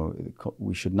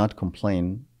should not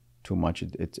complain too much.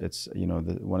 It's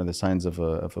one of the signs of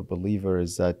a believer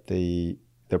is that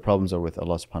their problems are with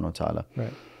Allah subhanahu wa ta'ala.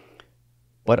 Right.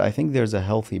 But I think there's a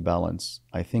healthy balance.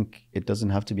 I think it doesn't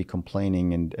have to be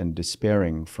complaining and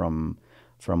despairing from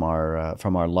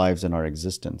our lives and our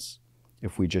existence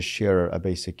if we just share a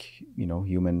basic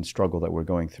human struggle that we're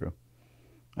going through.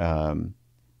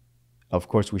 Of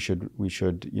course we should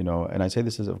and I say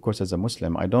this as a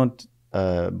Muslim. I don't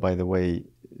by the way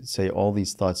say all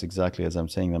these thoughts exactly as I'm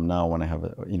saying them now when I have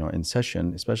in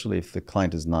session, especially if the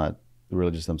client is not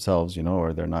religious themselves,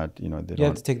 or they're not, they don't. You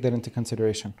have to take that into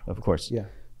consideration. Of course. Yeah.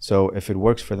 So if it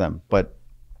works for them, but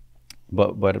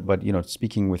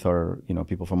speaking with our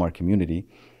people from our community,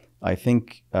 I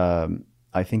think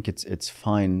it's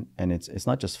fine, and it's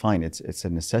not just fine. It's a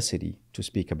necessity to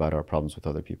speak about our problems with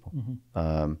other people.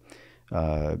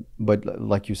 But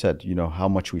like you said, how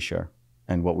much we share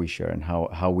and what we share and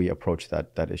how we approach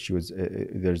that issue is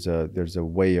there's a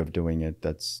way of doing it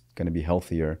that's going to be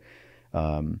healthier.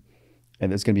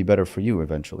 And it's going to be better for you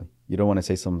eventually. You don't want to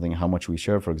say something, how much we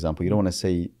share, for example. You don't want to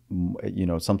say,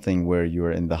 something where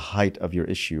you're in the height of your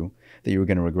issue that you're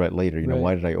going to regret later. Right.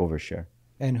 Why did I overshare?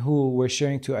 And who we're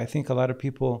sharing to, I think a lot of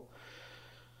people,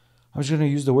 I'm just going to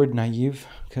use the word naive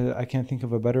because I can't think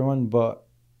of a better one, but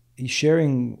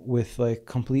sharing with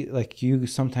you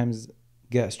sometimes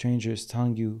get strangers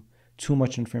telling you too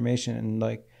much information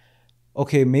and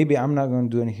okay, maybe I'm not going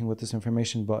to do anything with this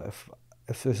information, but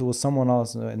if it was someone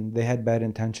else and they had bad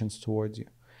intentions towards you,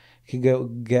 it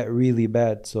could get really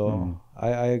bad. So I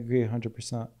agree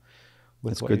 100%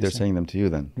 with It's what good you're they're saying. saying them to you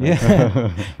then.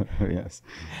 Yeah. Yes.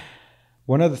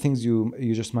 One of the things you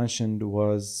just mentioned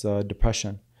was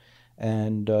depression.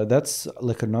 And that's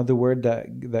another word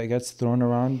that gets thrown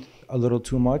around a little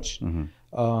too much.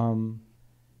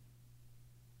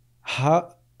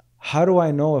 How do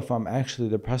I know if I'm actually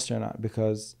depressed or not?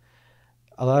 Because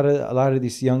a lot of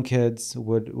these young kids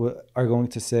are going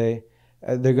to say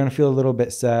they're going to feel a little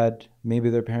bit sad. Maybe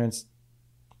their parents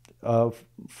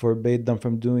forbade them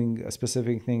from doing a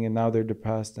specific thing, and now they're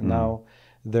depressed, and now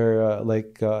they're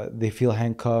they feel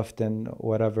handcuffed and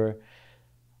whatever.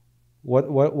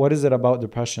 What is it about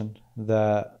depression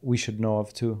that we should know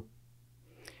of too?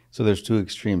 So there's two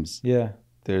extremes. Yeah.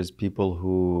 There's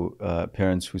people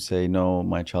parents who say, no,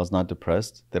 my child's not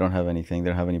depressed. They don't have anything. They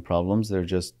don't have any problems. They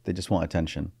just want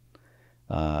attention.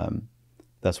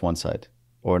 That's one side.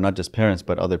 Or not just parents,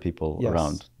 but other people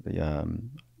around,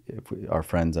 our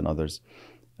friends and others.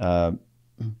 And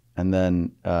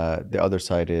then the other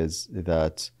side is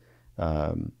that,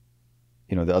 the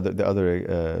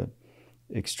other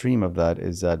extreme of that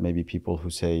is that maybe people who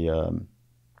say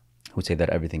that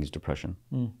everything is depression.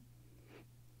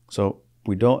 So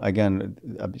we don't, again,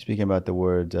 I'm speaking about the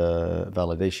word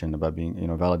validation, about being,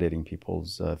 validating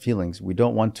people's feelings. We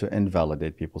don't want to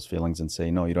invalidate people's feelings and say,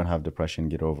 no, you don't have depression,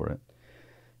 get over it.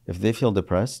 If they feel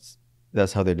depressed,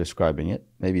 that's how they're describing it.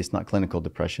 Maybe it's not clinical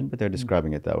depression, but they're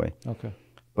describing it that way. Okay.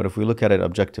 But if we look at it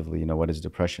objectively, what is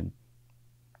depression?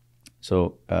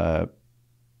 So a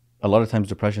lot of times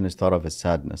depression is thought of as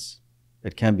sadness.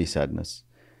 It can be sadness,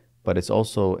 but it's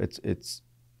also, it's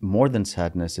more than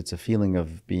sadness. It's a feeling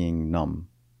of being numb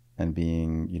and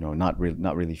being, not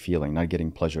really feeling, not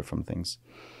getting pleasure from things,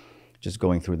 just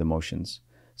going through the motions.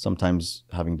 Sometimes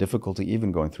having difficulty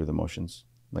even going through the motions,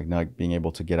 like not being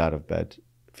able to get out of bed,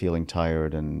 feeling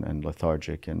tired and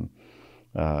lethargic and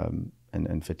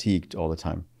fatigued all the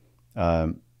time,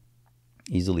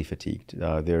 easily fatigued.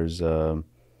 There's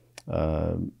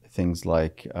things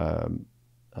like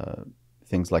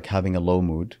having a low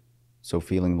mood, so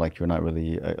feeling like you're not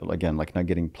really, again, like not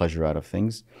getting pleasure out of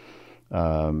things.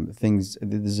 This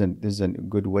is a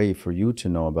good way for you to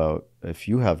know about if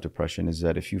you have depression, is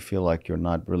that if you feel like you're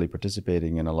not really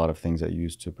participating in a lot of things that you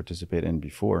used to participate in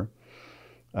before.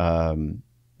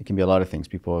 It can be a lot of things.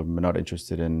 People are not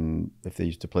interested in, if they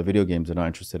used to play video games, they're not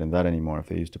interested in that anymore. If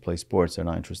they used to play sports, they're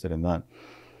not interested in that.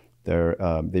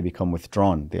 They become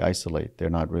withdrawn, they isolate. They're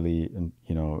not really,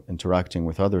 interacting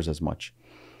with others as much.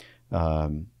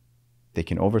 They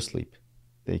can oversleep.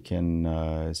 They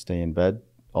can stay in bed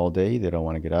all day. They don't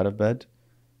want to get out of bed.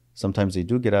 Sometimes they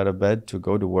do get out of bed to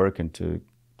go to work and to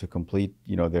complete,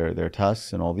 their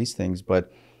tasks and all these things,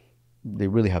 but they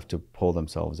really have to pull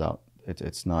themselves out.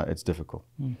 It's difficult.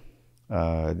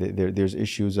 There's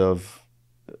issues of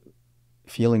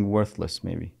feeling worthless,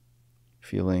 maybe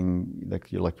feeling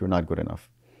like you're not good enough,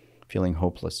 feeling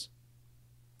hopeless.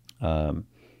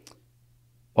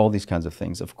 All these kinds of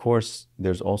things. Of course,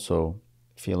 there's also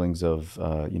feelings of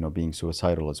being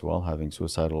suicidal as well, having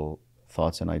suicidal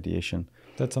thoughts and ideation.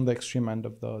 That's on the extreme end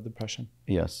of the depression.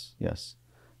 Yes.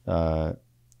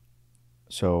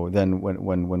 So then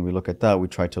when we look at that, we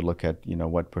try to look at,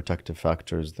 what protective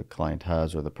factors the client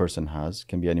has or the person has. It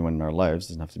can be anyone in our lives,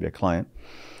 doesn't have to be a client,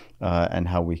 and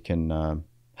how we can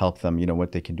help them,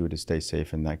 what they can do to stay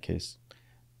safe in that case.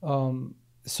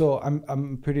 So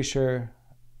I'm pretty sure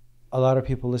a lot of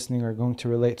people listening are going to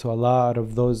relate to a lot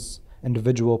of those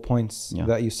individual points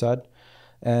that you said.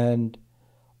 And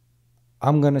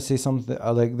I'm going to say something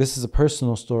like, this is a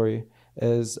personal story,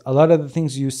 is a lot of the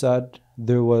things you said,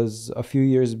 there was a few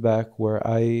years back where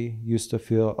I used to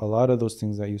feel a lot of those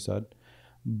things that you said,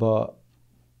 but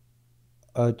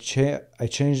a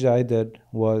change that I did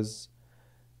was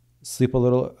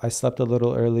I slept a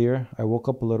little earlier, I woke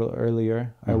up a little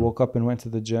earlier, I woke up and went to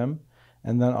the gym,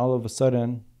 and then all of a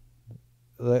sudden,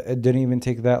 it didn't even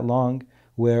take that long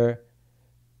where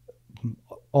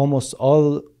almost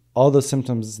all the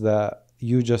symptoms that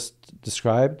you just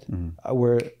described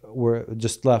were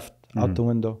just left out the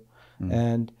window.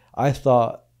 And I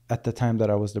thought at the time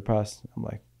that I was depressed. I'm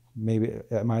like, maybe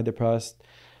am I depressed?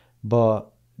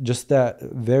 But just that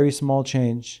very small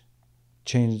change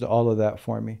changed all of that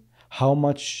for me. How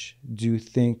much do you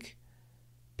think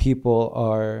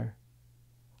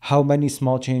how many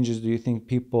small changes do you think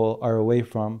people are away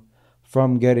from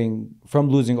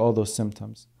losing all those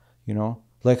symptoms?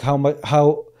 Like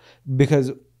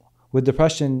because with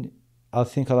depression, I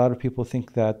think a lot of people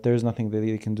think that there's nothing that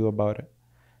they can do about it.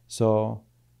 So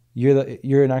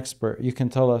you're an expert. You can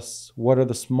tell us what are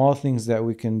the small things that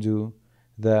we can do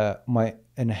that might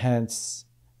enhance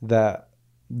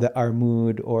our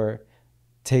mood or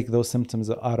take those symptoms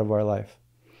out of our life.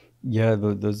 Yeah,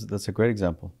 that's a great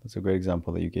example. That's a great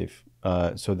example that you gave.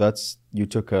 So you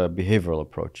took a behavioral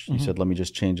approach. You said, let me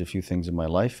just change a few things in my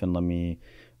life and let me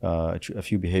a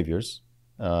few behaviors.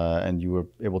 And you were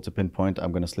able to pinpoint,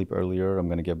 I'm going to sleep earlier, I'm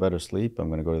going to get better sleep, I'm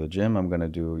going to go to the gym, I'm going to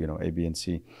do, A, B, and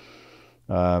C.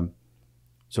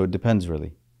 So it depends,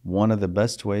 really. One of the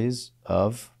best ways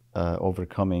of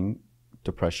overcoming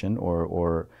depression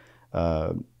or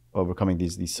overcoming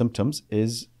these symptoms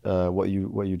is what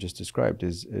you just described,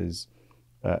 is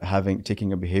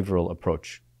taking a behavioral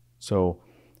approach. So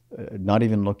not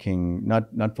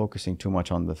focusing too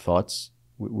much on the thoughts.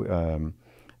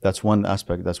 That's one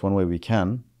aspect. That's one way we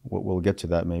can. We'll get to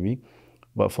that maybe,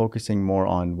 but focusing more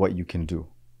on what you can do.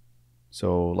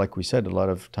 So like we said, a lot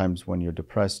of times when you're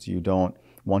depressed, you don't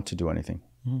want to do anything.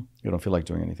 You don't feel like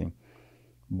doing anything.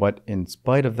 But in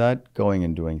spite of that, going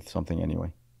and doing something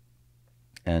anyway.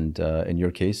 And in your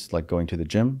case, like going to the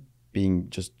gym, being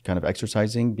just kind of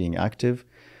exercising, being active,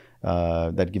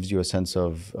 that gives you a sense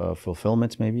of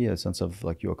fulfillment, maybe a sense of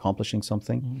like you accomplishing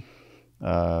something.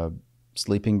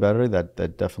 Sleeping better,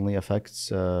 that definitely affects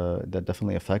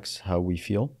how we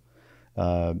feel.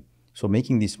 So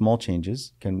making these small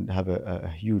changes can have a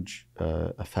huge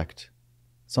effect.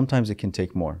 Sometimes it can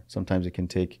take more. Sometimes it can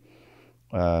take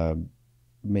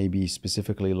maybe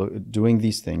specifically doing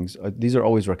these things. These are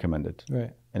always recommended,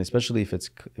 Right. and especially if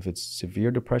it's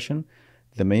severe depression,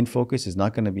 the main focus is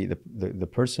not going to be the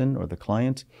person or the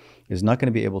client is not going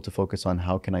to be able to focus on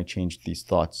how can I change these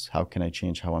thoughts, how can I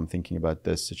change how I'm thinking about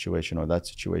this situation or that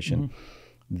situation.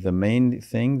 The main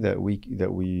thing that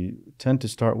we tend to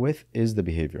start with is the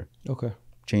behavior. Okay.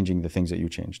 Changing the things that you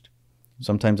changed.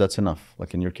 Sometimes that's enough.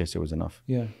 Like in your case, it was enough.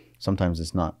 Yeah. Sometimes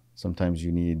it's not. Sometimes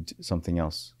you need something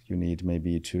else. You need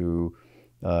maybe to,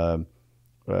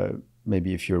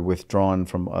 maybe if you're withdrawn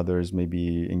from others,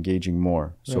 maybe engaging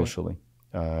more socially,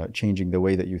 changing the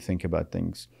way that you think about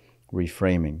things,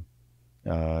 reframing.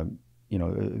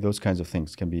 Those kinds of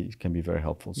things can be very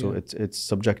helpful. So it's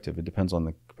subjective. It depends on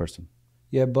the person.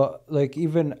 Yeah, but like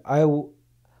even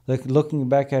like looking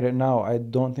back at it now, I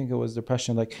don't think it was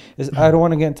depression. Like I don't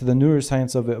want to get into the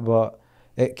neuroscience of it, but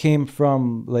it came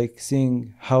from like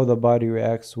seeing how the body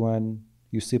reacts when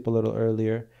you sleep a little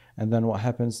earlier, and then what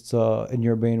happens in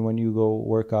your brain when you go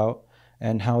work out,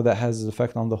 and how that has an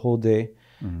effect on the whole day.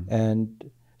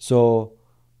 And so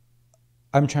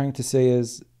I'm trying to say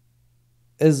is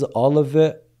all of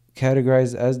it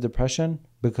categorized as depression?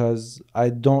 Because I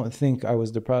don't think I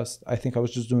was depressed. I think I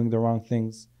was just doing the wrong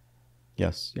things.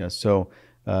 Yes. So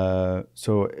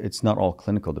it's not all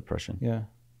clinical depression. Yeah.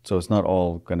 So it's not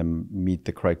all going to meet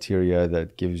the criteria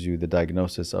that gives you the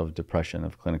diagnosis of depression,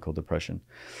 of clinical depression.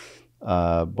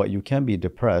 But you can be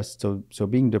depressed. So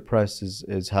being depressed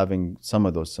is having some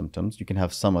of those symptoms. You can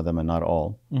have some of them and not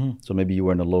all. So maybe you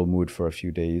were in a low mood for a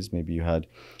few days. Maybe you had.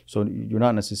 So you're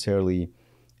not necessarily.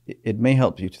 It may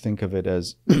help you to think of it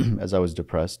as as I was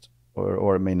depressed,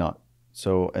 or it may not.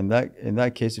 So in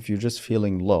that case, if you're just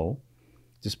feeling low,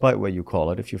 despite what you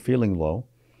call it, if you're feeling low,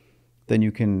 then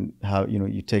you can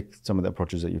you take some of the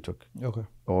approaches that you took. Okay.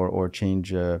 Or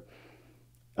change. A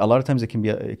lot of times it can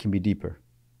be deeper.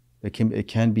 It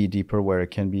can be deeper, where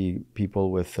it can be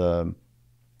people with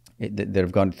that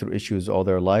have gone through issues all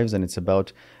their lives, and it's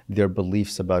about their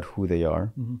beliefs about who they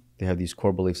are. They have these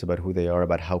core beliefs about who they are,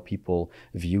 about how people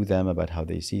view them, about how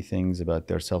they see things, about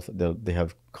their they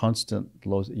have constant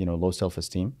low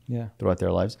self-esteem throughout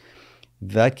their lives.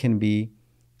 That can be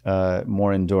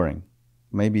more enduring.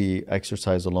 Maybe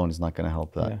exercise alone is not going to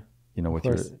help that.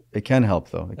 It can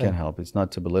help though. It can help. It's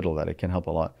not to belittle that. It can help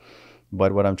a lot.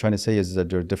 But what I'm trying to say is that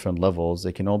there are different levels.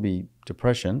 They can all be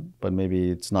depression, but maybe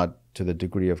it's not to the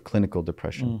degree of clinical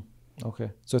depression.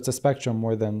 Okay. So it's a spectrum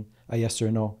more than a yes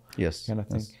or no kind of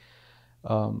thing. Yes.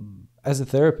 As a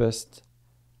therapist,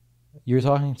 you're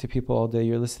talking to people all day.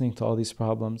 You're listening to all these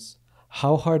problems.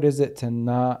 How hard is it to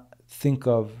not think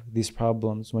of these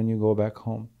problems when you go back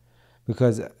home?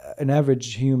 Because an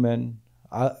average human,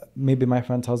 maybe my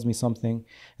friend tells me something,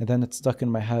 and then it's stuck in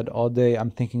my head all day.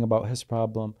 I'm thinking about his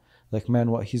problem. Like,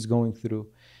 man, what he's going through.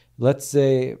 Let's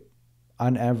say,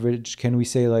 on average, can we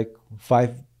say like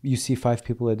you see 5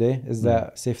 people a day? Is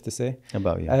that safe to say?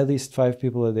 About, yeah. At least 5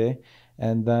 people a day.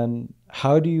 And then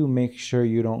how do you make sure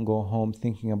you don't go home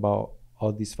thinking about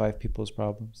all these 5 people's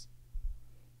problems?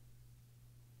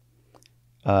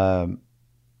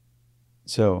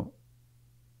 So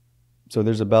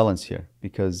there's a balance here,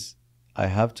 because I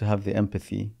have to have the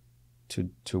empathy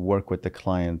to work with the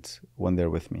client when they're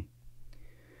with me.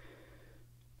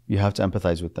 You have to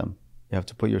empathize with them. You have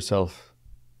to put yourself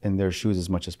in their shoes as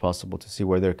much as possible to see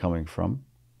where they're coming from,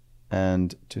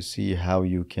 and to see how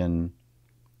you can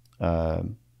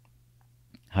help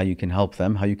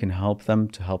them, how you can help them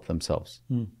to help themselves.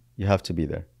 You have to be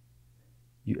there.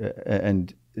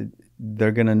 And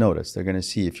they're going to notice. They're going to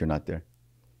see if you're not there.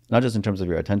 Not just in terms of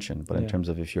your attention, but in terms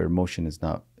of if your emotion is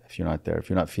not, if you're not there, if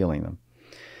you're not feeling them.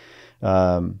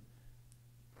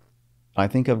 I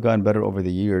think I've gotten better over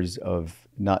the years of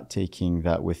not taking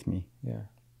that with me. Yeah.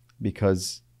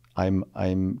 Because I'm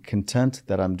content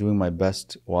that I'm doing my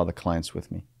best while the client's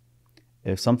with me.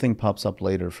 If something pops up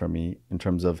later for me in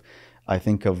terms of I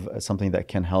think of something that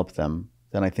can help them,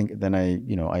 then I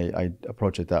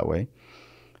approach it that way.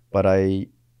 But I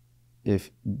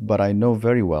know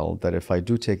very well that if I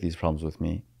do take these problems with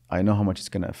me, I know how much it's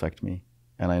going to affect me,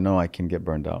 and I know I can get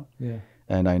burned out. Yeah.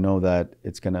 And I know that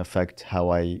it's going to affect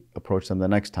how I approach them the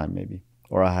next time, maybe,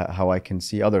 or how I can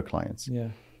see other clients. Yeah.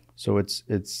 So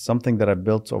it's something that I've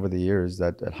built over the years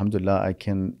that, alhamdulillah, I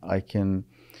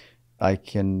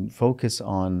can focus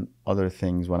on other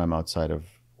things when I'm outside of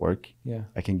work. Yeah.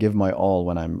 I can give my all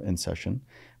when I'm in session,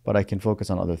 but I can focus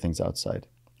on other things outside.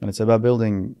 And it's about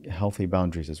building healthy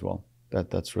boundaries as well.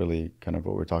 That's really kind of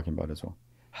what we're talking about as well.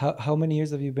 How many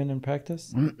years have you been in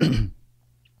practice?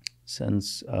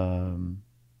 Since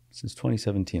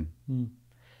 2017.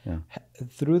 Yeah.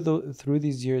 Through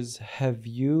these years, have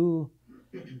you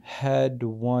had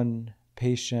one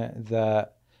patient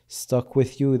that stuck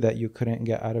with you that you couldn't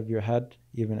get out of your head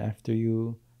even after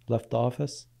you left the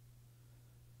office?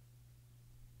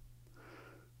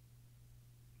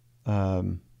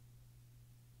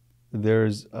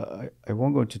 There's I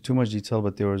won't go into too much detail,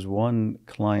 but there was one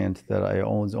client that I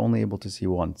was only able to see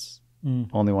once,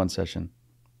 only one session,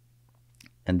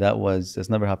 and that's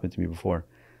never happened to me before.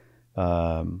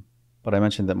 But I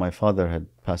mentioned that my father had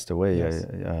passed away. Yes.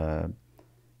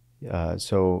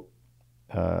 So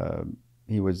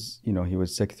he was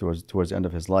sick towards the end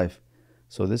of his life.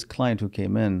 So this client who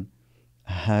came in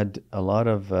had a lot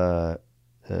of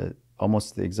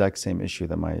almost the exact same issue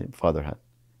that my father had.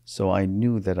 So I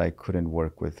knew that I couldn't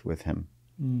work with him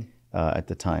at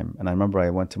the time. And I remember I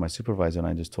went to my supervisor and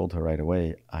I just told her right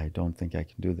away, I don't think I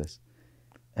can do this.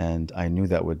 And I knew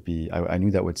that I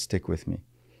knew that would stick with me.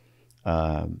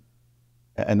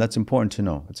 And that's important to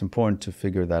know. It's important to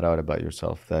figure that out about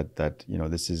yourself, that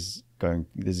this is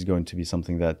going to be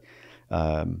something that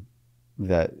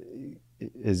that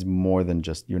is more than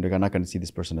just, you're not going to see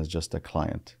this person as just a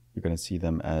client. You're going to see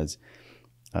them as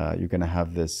you're going to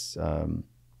have this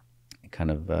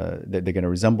they're going to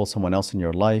resemble someone else in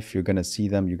your life. You're going to see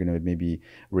them. You're going to maybe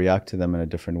react to them in a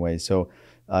different way. So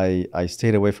I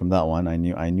stayed away from that one. I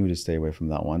knew to stay away from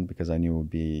that one because I knew it would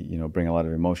be, bring a lot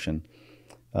of emotion.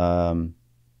 But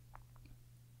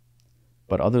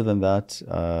other than that,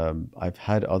 I've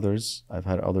had others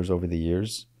over the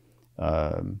years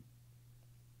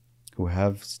who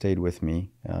have stayed with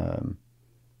me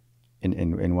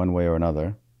in one way or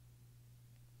another.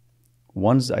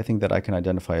 Ones I think that I can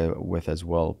identify with as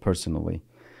well personally.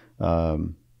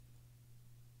 So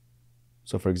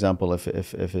for example,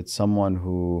 if it's someone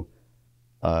who,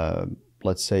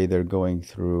 let's say they're going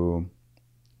through,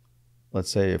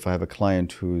 let's say if I have a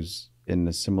client who's in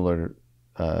a similar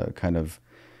kind of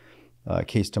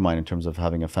case to mine in terms of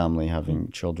having a family, having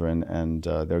children, and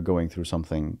they're going through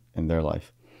something in their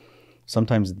life,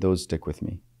 sometimes those stick with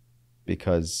me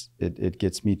because it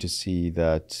gets me to see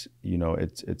that,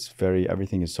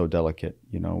 everything is so delicate.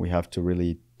 We have to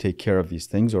really take care of these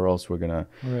things or else we're gonna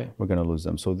lose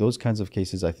them. So those kinds of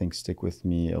cases I think stick with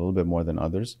me a little bit more than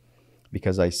others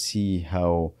because I see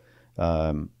how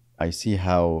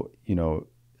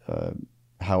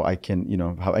how I can,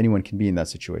 how anyone can be in that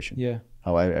situation. Yeah.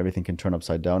 How everything can turn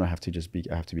upside down. I have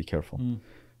to be careful.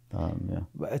 Yeah.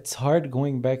 But it's hard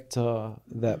going back to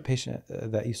that patient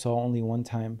that you saw only one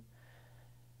time.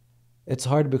 It's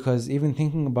hard because even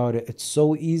thinking about it, it's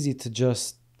so easy to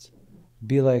just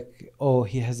be like, oh,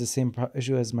 he has the same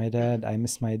issue as my dad. I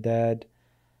miss my dad.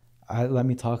 Let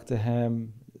me talk to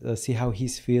him, see how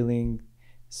he's feeling.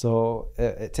 So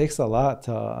it takes a lot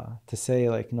to say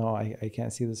like, no, I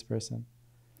can't see this person.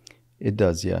 It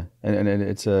does, yeah, and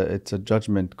it's a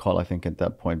judgment call, I think, at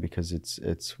that point because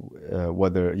it's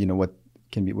whether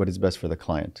what is best for the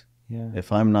client. Yeah.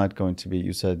 If I'm not going to be,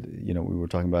 you said, we were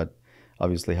talking about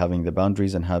obviously having the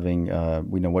boundaries and having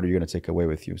what are you going to take away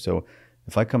with you. So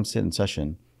if I come sit in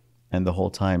session and the whole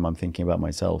time I'm thinking about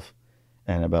myself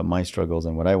and about my struggles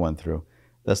and what I went through,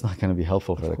 that's not going to be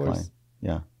helpful for the client.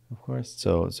 Yeah, of course.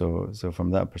 So from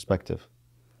that perspective.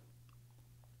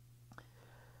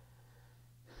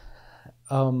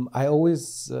 I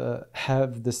always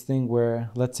have this thing where,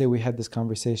 let's say we had this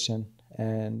conversation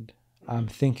and I'm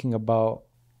thinking about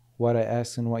what I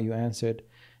asked and what you answered,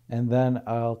 and then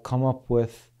I'll come up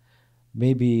with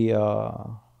maybe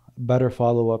better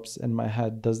follow-ups in my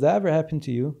head. Does that ever happen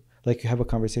to you? Like you have a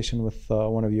conversation with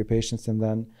one of your patients and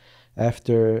then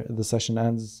after the session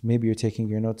ends, maybe you're taking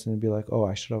your notes and be like, oh,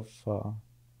 I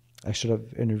should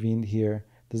have intervened here.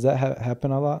 Does that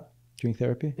happen a lot during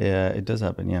therapy? Yeah, it does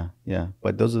happen. Yeah.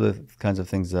 But those are the kinds of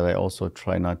things that I also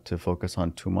try not to focus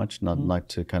on too much, not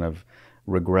to kind of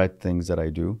regret things that I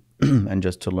do, and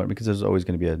just to learn, because there's always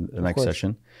going to be a next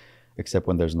session, except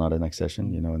when there's not a next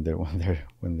session,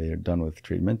 when they're done with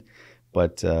treatment.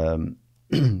 But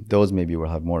those maybe will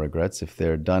have more regrets if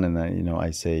they're done. And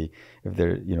I say, if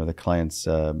they're, the clients,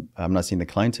 I'm not seeing the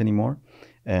clients anymore,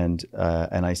 and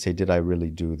I say, did I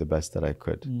really do the best that I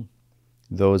could?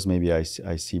 Those maybe I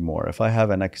see more. If I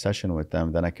have a next session with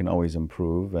them, then I can always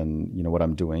improve and what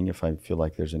I'm doing if I feel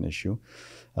like there's an issue.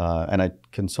 And I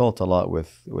consult a lot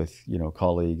with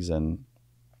colleagues and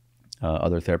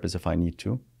other therapists if I need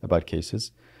to about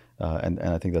cases. and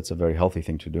I think that's a very healthy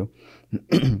thing to do.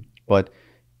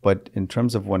 But in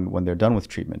terms of when they're done with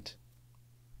treatment,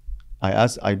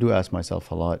 I do ask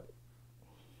myself a lot,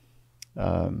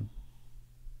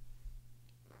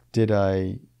 did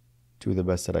I do the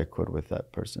best that I could with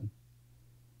that person?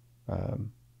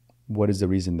 What is the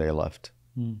reason they left?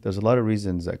 There's a lot of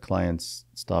reasons that clients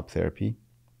stop therapy.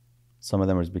 Some of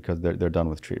them is because they're done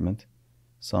with treatment.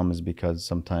 Some is because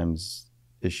sometimes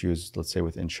issues, let's say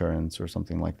with insurance or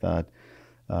something like that,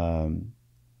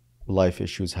 life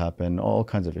issues happen, all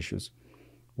kinds of issues.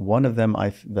 One of them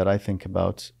that I think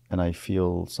about and I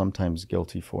feel sometimes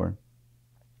guilty for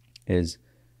is,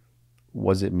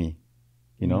 was it me?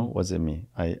 Was it me?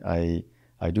 I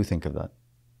do think of that.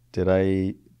 Did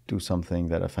I do something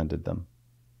that offended them?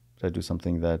 Did I do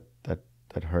something that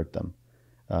hurt them?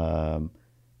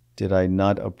 Did I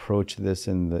not approach this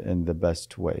in the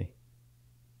best way?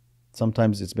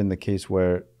 Sometimes it's been the case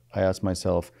where I ask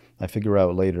myself, I figure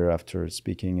out later after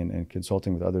speaking and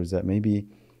consulting with others that maybe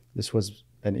this was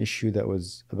an issue that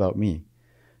was about me,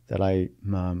 that I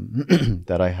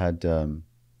that I had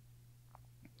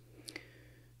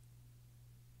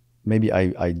maybe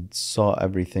I saw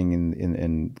everything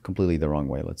in completely the wrong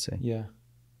way, let's say. Yeah.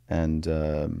 And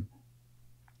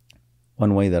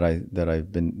one way that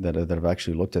I've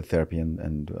actually looked at therapy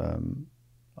and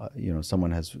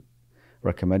someone has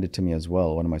recommended to me as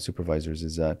well, one of my supervisors,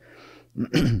 is that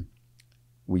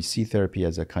we see therapy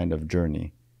as a kind of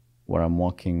journey where I'm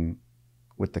walking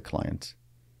with the client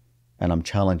and I'm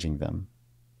challenging them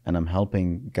and I'm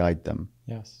helping guide them.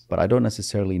 Yes. But I don't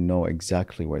necessarily know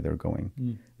exactly where they're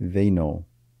going. They know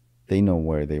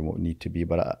where they need to be,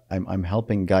 but I'm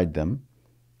helping guide them.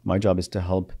 My job is to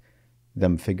help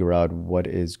them figure out what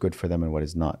is good for them and what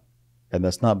is not. And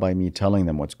that's not by me telling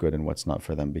them what's good and what's not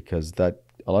for them, because that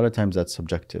a lot of times that's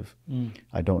subjective.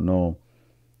 I don't know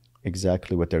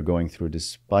exactly what they're going through,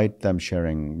 despite them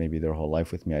sharing maybe their whole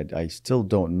life with me. I still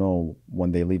don't know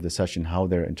when they leave the session how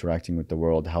they're interacting with the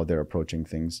world, how they're approaching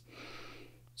things.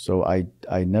 So I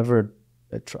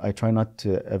try not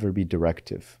to ever be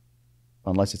directive,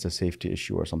 unless it's a safety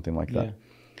issue or something like that,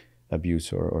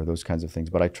 abuse or those kinds of things.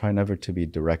 But I try never to be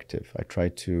directive. I try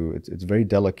to, it's very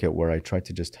delicate where I try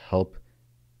to just help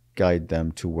guide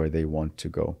them to where they want to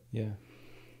go. Yeah.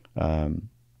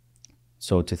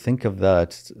 So to think of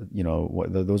that,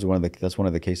 those are that's one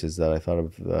of the cases that I thought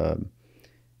of.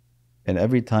 And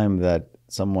every time that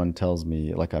someone tells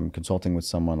me, like I'm consulting with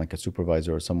someone, like a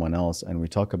supervisor or someone else, and we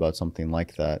talk about something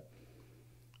like that,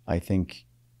 I think,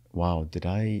 wow,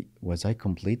 was I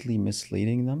completely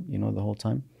misleading them, the whole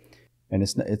time? And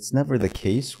it's never the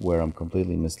case where I'm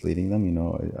completely misleading them,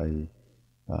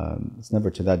 it's never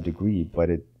to that degree, but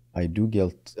I do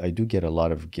get a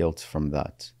lot of guilt from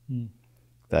that,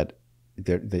 that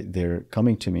they're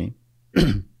coming to me,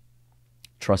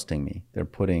 trusting me. They're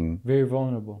very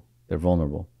vulnerable. They're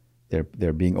vulnerable.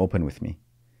 They're being open with me.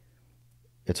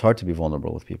 It's hard to be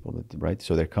vulnerable with people, right?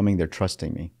 So they're coming, they're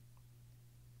trusting me.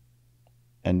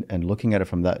 And looking at it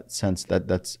from that sense,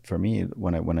 that's for me,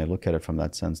 when I look at it from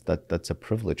that sense, that's a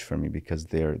privilege for me, because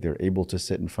they're able to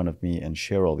sit in front of me and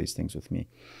share all these things with me.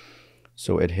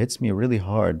 So it hits me really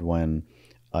hard when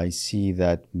I see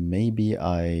that maybe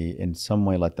I in some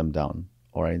way let them down,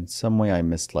 or in some way I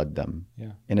misled them,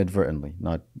 inadvertently,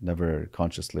 never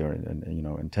consciously or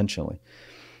intentionally.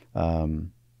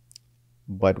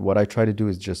 But what I try to do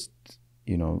is just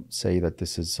say that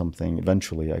this is something.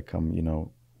 Eventually, I come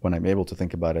when I'm able to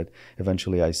think about it.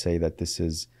 Eventually, I say that this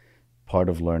is part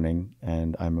of learning,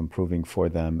 and I'm improving for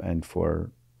them and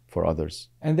for others.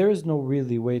 And there is no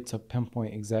really way to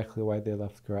pinpoint exactly why they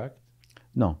left, correct?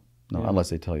 No, unless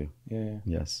they tell you. Yeah.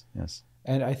 Yes.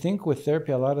 And I think with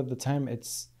therapy, a lot of the time,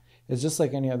 it's just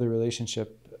like any other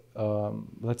relationship.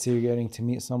 Let's say you're getting to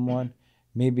meet someone.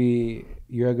 Maybe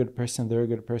you're a good person, they're a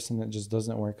good person. It just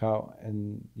doesn't work out,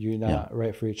 and you're not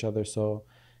right for each other. So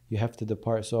you have to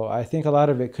depart. So I think a lot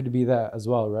of it could be that as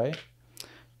well, right?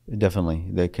 Definitely,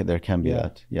 there can be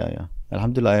that. Yeah.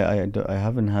 Alhamdulillah, I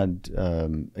haven't had.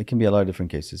 It can be a lot of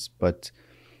different cases, but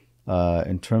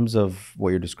in terms of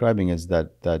what you're describing, is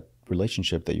that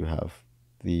relationship that you have,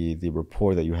 the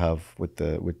rapport that you have with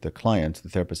the client, the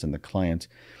therapist and the client,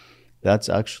 that's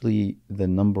actually the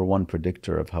number one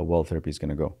predictor of how well therapy is going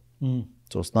to go.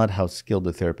 So it's not how skilled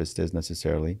the therapist is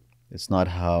necessarily. It's not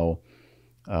how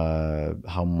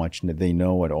much they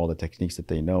know and all the techniques that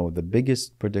they know. The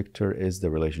biggest predictor is the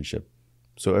relationship.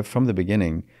 So if from the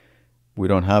beginning we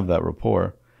don't have that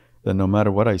rapport, then no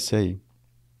matter what I say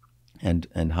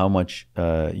and how much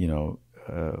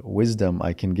wisdom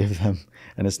I can give them,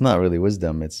 and it's not really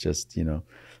wisdom, it's just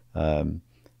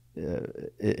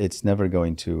it's never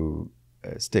going to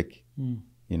stick,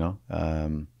 you know.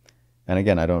 And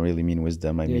again, I don't really mean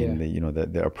wisdom. I mean the, you know,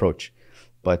 the approach,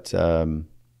 but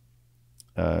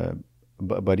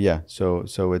yeah. So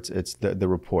it's the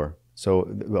rapport. So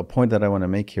a point that I want to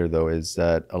make here, though, is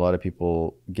that a lot of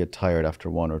people get tired after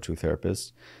one or two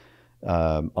therapists.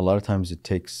 A lot of times it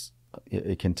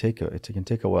can take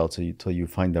a while till you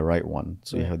find the right one,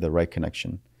 so you have the right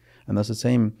connection. And that's the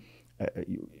same,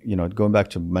 you know, going back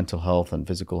to mental health and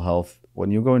physical health. When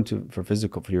you're going for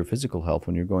your physical health,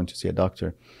 when you're going to see a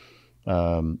doctor,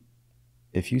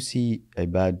 if you see a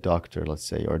bad doctor, let's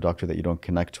say, or a doctor that you don't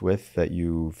connect with, that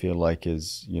you feel like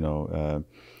is, you know,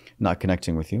 not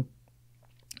connecting with you,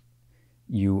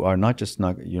 you're not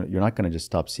going to just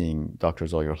stop seeing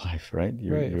doctors all your life, right?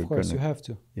 Of course, you have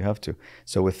to. You have to.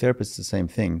 So with therapists, it's the same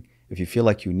thing. If you feel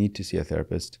like you need to see a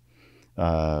therapist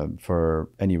for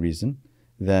any reason,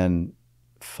 then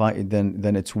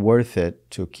it's worth it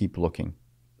to keep looking.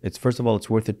 First of all, it's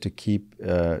worth it to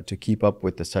keep up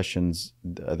with the sessions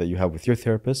that you have with your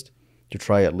therapist, to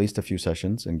try at least a few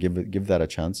sessions and give that a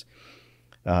chance,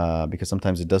 because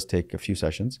sometimes it does take a few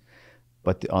sessions.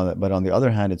 But on the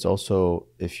other hand, it's also,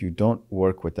 if you don't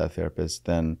work with that therapist,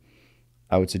 then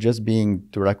I would suggest being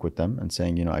direct with them and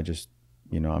saying, you know,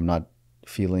 I'm not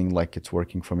feeling like it's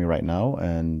working for me right now,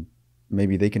 and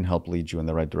maybe they can help lead you in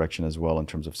the right direction as well in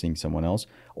terms of seeing someone else,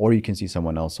 or you can see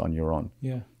someone else on your own.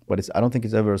 Yeah. But I don't think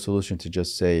it's ever a solution to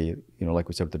just say, you know, like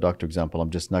we said with the doctor example,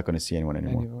 I'm just not going to see anyone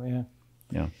anymore.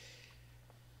 Yeah.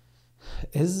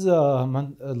 Is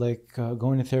going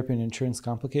to therapy and insurance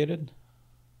complicated?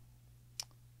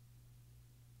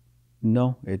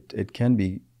 No, it can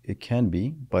be,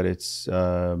 but it's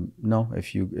no.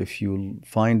 If you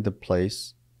find the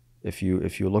place, if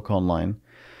you look online,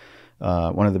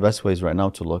 one of the best ways right now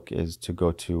to look is to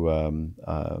go to a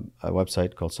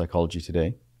website called Psychology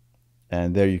Today,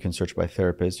 and there you can search by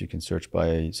therapists, you can search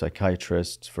by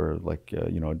psychiatrists for like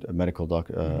you know, a medical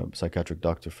psychiatric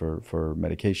doctor for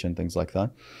medication, things like that.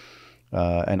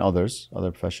 And other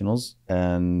professionals,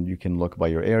 and you can look by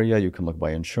your area, you can look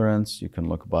by insurance, you can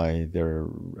look by their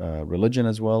religion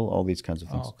as well, all these kinds of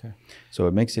things. Oh, okay. So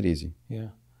it makes it easy.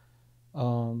 Yeah.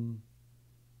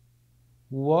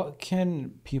 What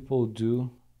can people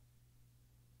do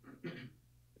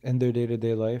in their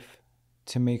day-to-day life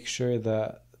to make sure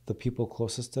that the people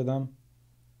closest to them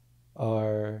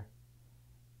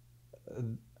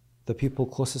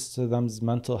them's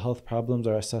mental health problems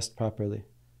are assessed properly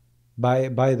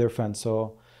by their friends?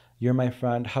 So you're my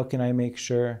friend, how can I make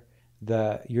sure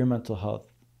that your mental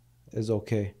health is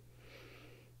okay?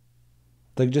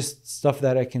 Like just stuff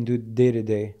that I can do day to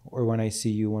day, or when I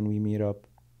see you, when we meet up.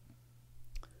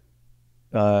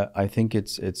 I think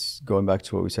it's going back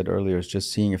to what we said earlier, is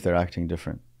just seeing if they're acting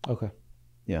different. Okay.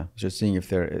 Yeah, just seeing if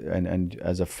they're, and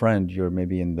as a friend, you're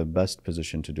maybe in the best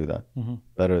position to do that. Mm-hmm.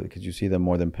 Better, because you see them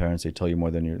more than parents. They tell you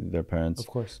more than their parents. Of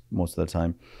course. Most of the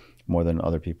time, more than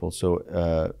other people. So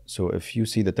if you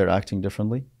see that they're acting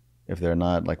differently, if they're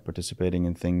not like participating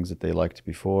in things that they liked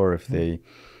before, if they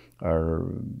are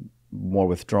more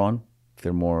withdrawn, if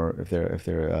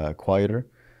they're quieter,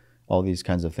 all these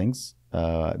kinds of things,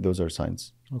 those are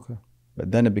signs. Okay.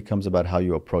 But then it becomes about how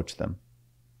you approach them.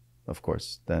 Of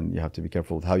course, then you have to be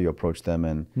careful with how you approach them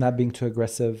and not being too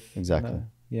aggressive. Exactly.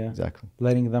 Yeah. Exactly.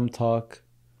 Letting them talk.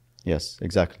 Yes,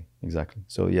 exactly.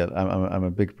 So yeah, I'm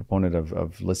a big proponent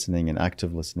of listening and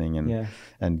active listening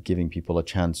and giving people a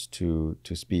chance to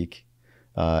speak,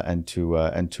 and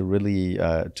to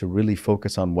really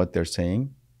focus on what they're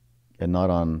saying, and not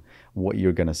on what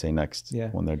you're gonna say next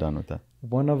when they're done with that.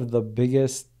 One of the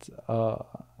biggest,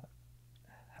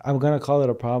 I'm gonna call it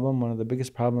a problem. One of the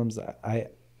biggest problems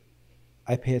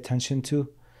I pay attention to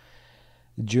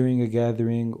during a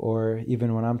gathering, or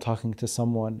even when I'm talking to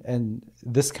someone, and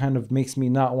this kind of makes me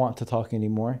not want to talk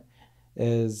anymore,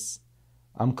 is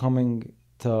I'm coming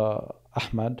to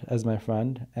Ahmed as my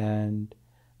friend, and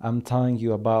I'm telling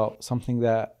you about something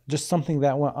that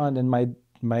went on in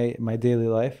my daily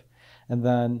life, and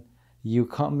then you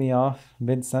cut me off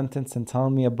mid-sentence and tell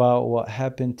me about what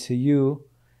happened to you,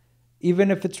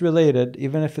 even if it's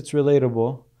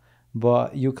relatable,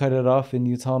 but you cut it off and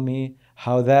you tell me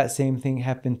how that same thing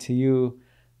happened to you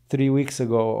 3 weeks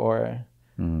ago or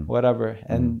whatever.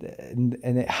 And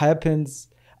it happens.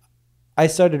 I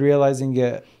started realizing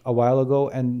it a while ago,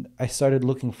 and I started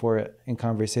looking for it in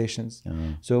conversations.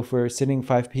 So if we're sitting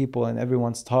 5 people and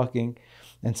everyone's talking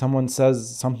and someone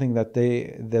says something that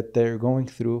they're going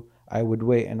through, I would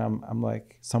wait, and I'm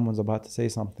like, someone's about to say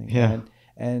something. Yeah.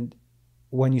 And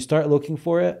when you start looking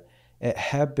for it, it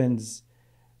happens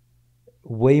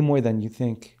way more than you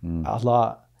think. A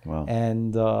lot. Wow.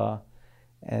 And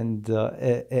and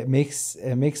it makes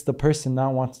the person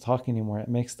not want to talk anymore. It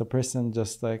makes the person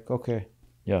just like, okay,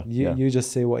 Yeah. you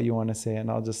just say what you want to say, and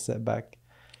I'll just sit back.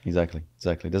 Exactly.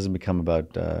 It doesn't become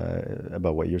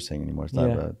about what you're saying anymore. It's not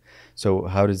Yeah. about. So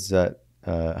how does that?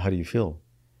 How do you feel?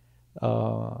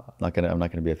 Uh, I'm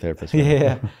not gonna be a therapist. Right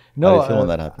yeah, now. no. How do you feel when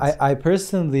that happens?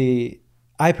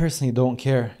 I personally don't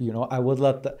care. I would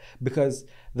let because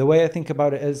the way I think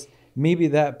about it is maybe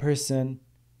that person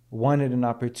wanted an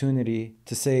opportunity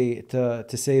to say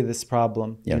this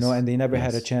problem, Yes. and they never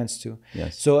had a Yes. chance to.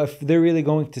 Yes. So if they're really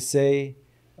going to say,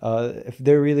 if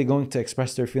they're really going to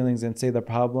express their feelings and say the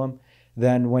problem,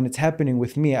 then when it's happening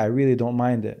with me, I really don't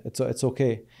mind it. It's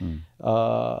okay.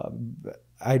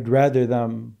 I'd rather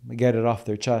them get it off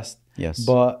their chest. Yes.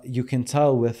 But you can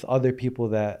tell with other people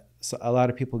that a lot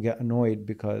of people get annoyed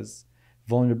because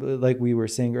vulnerable, like we were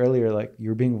saying earlier, like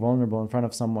you're being vulnerable in front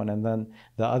of someone, and then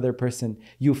the other person,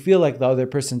 you feel like the other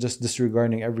person just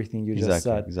disregarding everything you just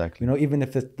said. Exactly. Even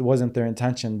if it wasn't their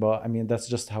intention, but I mean that's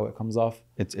just how it comes off.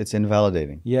 It's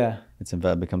invalidating. Yeah.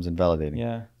 It becomes invalidating.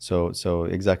 Yeah. So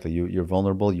exactly, you're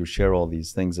vulnerable. You share all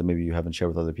these things that maybe you haven't shared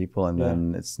with other people, and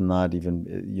then it's not even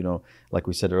like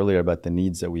we said earlier about the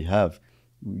needs that we have.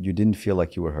 You didn't feel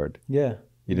like you were heard. Yeah.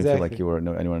 You didn't feel like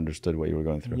anyone understood what you were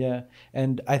going through. Yeah,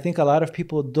 and I think a lot of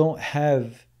people don't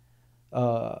have.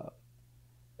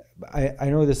 I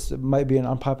know this might be an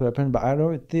unpopular opinion, but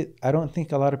I don't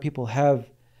think a lot of people have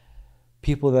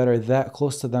people that are that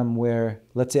close to them where,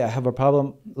 let's say I have a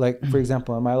problem, like for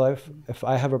example in my life, if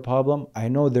I have a problem, I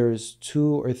know there's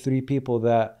 2 or 3 people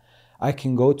that I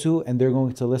can go to and they're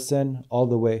going to listen all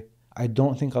the way. I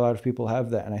don't think a lot of people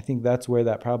have that, and I think that's where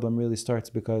that problem really starts,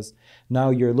 because now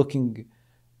you're looking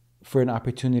for an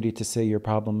opportunity to say your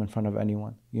problem in front of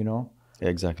anyone,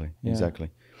 Exactly. Yeah.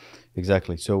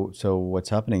 Exactly. So what's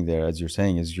happening there, as you're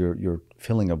saying, is you're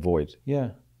filling a void.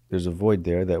 Yeah. There's a void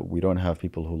there that we don't have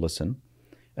people who listen,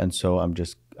 and so I'm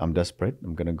desperate.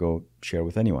 I'm gonna go share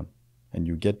with anyone, and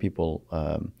you get people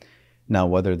now,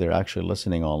 whether they're actually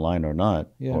listening online or not,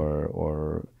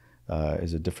 or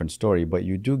is a different story. But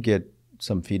you do get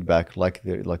some feedback, like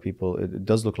people. It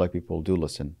does look like people do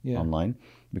listen online,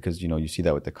 because you see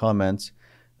that with the comments,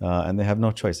 and they have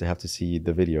no choice. They have to see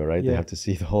the video, right? They have to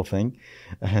see the whole thing,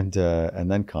 and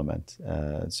then comment.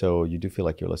 So you do feel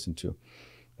like you're listened to.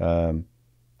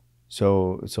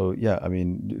 So yeah. I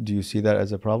mean, do you see that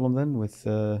as a problem then?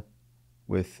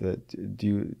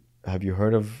 Have you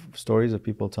heard of stories of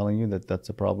people telling you that that's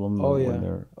a problem when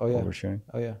they're oversharing?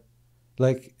 Oh yeah,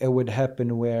 like it would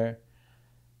happen where.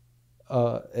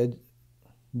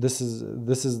 This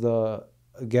is the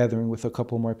gathering with a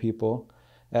couple more people.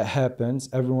 It happens,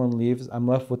 everyone leaves, I'm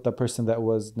left with the person that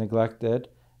was neglected,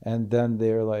 and then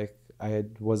they're like, I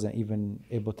wasn't even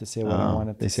able to say what I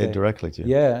wanted to say. They say it directly to you.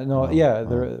 Yeah, no,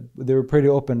 they were pretty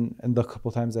open in the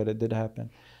couple times that it did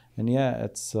happen, and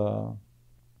it's a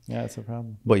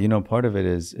problem. But part of it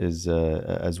is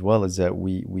as well as that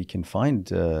we can find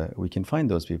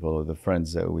those people, the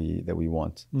friends that we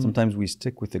want. Sometimes we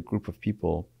stick with a group of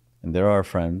people, and they're our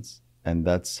friends, and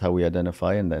that's how we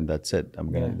identify, and then that's it.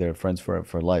 They're friends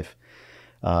for life.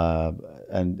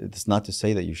 And it's not to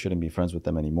say that you shouldn't be friends with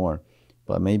them anymore,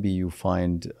 but maybe you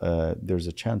find there's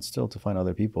a chance still to find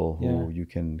other people who you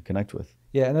can connect with.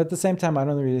 Yeah, and at the same time, I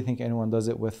don't really think anyone does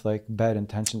it with like bad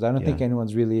intentions. I don't think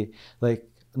anyone's really like,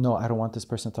 no, I don't want this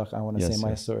person to talk. I want to say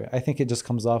my story. I think it just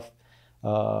comes off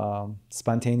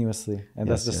spontaneously, and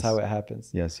that's just how it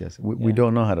happens. Yes. We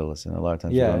don't know how to listen a lot of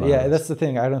times. Yeah. That's the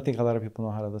thing. I don't think a lot of people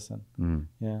know how to listen.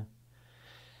 Yeah.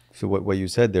 So what you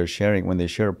said, they're sharing when they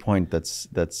share a point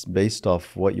that's based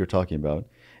off what you're talking about.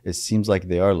 It seems like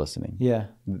they are listening. Yeah.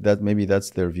 That maybe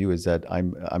that's their view, is that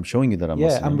I'm showing you that I'm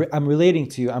listening. Yeah, I'm relating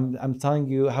to you. I'm telling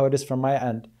you how it is from my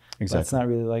end. Exactly. But it's not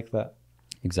really like that.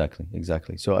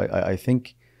 Exactly. So I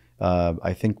think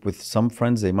with some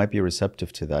friends they might be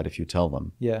receptive to that if you tell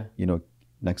them. Yeah.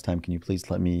 Next time, can you please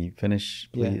let me finish,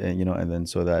 please? Yeah. And then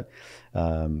so that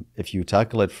if you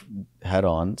tackle it head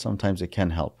on, sometimes it can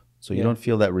help. So you don't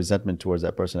feel that resentment towards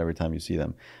that person every time you see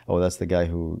them. Oh, that's the guy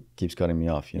who keeps cutting me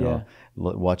off.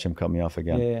 Watch him cut me off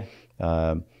again.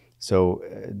 So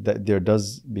there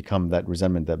does become that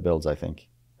resentment that builds, I think,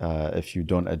 if you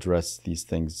don't address these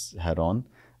things head on.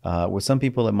 With some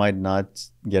people, it might not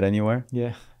get anywhere.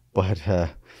 Yeah. But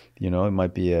it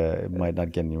might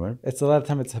not get anywhere. It's a lot of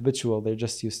time it's habitual. They're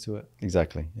just used to it.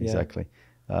 Exactly.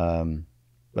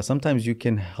 But sometimes you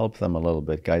can help them a little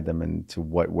bit, guide them into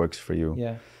what works for you.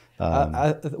 Yeah.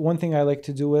 One thing I like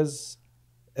to do is,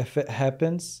 if it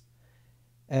happens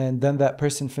and then that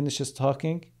person finishes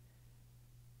talking,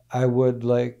 I would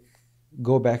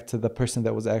go back to the person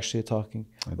that was actually talking.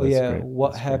 Oh, that's great.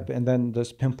 What That's happened, great. and then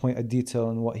just pinpoint a detail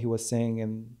in what he was saying,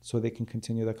 and so they can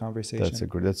continue the conversation.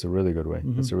 That's a really good way.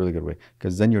 Mm-hmm. That's a really good way,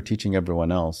 because then you're teaching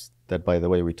everyone else that, by the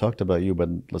way, we talked about you, but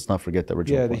let's not forget the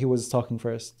original Yeah, that point. he was talking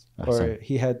first, or Ahsan.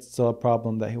 he had still a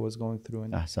problem that he was going through.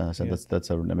 And Ahsan. yeah. That's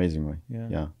an amazing way.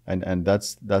 Yeah. And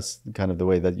that's kind of the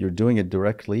way that you're doing it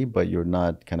directly, but you're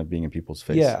not kind of being in people's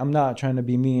face. Yeah, I'm not trying to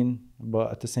be mean,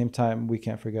 but at the same time, we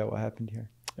can't forget what happened here.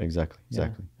 Exactly.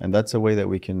 And that's a way that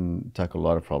we can tackle a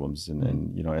lot of problems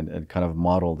and you know, and kind of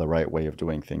model the right way of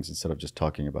doing things instead of just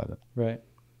talking about it. Right.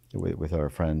 With our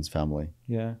friends, family.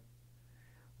 Yeah.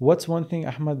 What's one thing,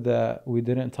 Ahmed, that we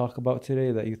didn't talk about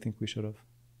today that you think we should have?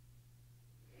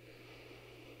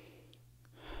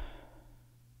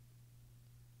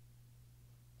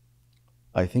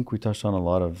 I think we touched on a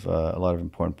lot of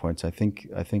important points. I think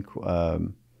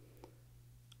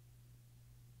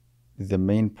the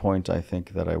main point I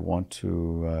think that I want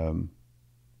to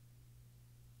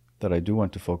that I do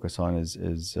want to focus on is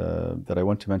that I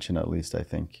want to mention, at least I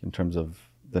think, in terms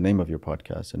of the name of your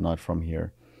podcast and Not From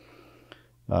Here.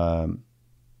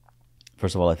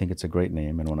 First of all, I think it's a great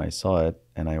name, and when I saw it,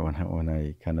 and when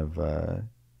I kind of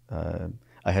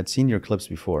I had seen your clips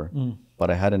before, but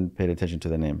I hadn't paid attention to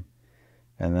the name.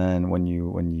 And then when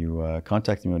you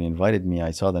contacted me, when you invited me,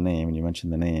 I saw the name and you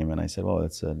mentioned the name, and I said, "Well,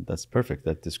 that's perfect.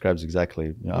 That describes exactly.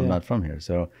 You know, I'm not from here."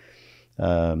 So,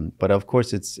 but of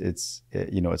course, it's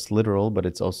you know, it's literal, but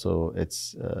it's also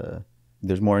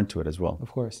there's more into it as well.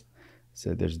 Of course.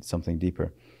 So there's something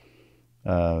deeper.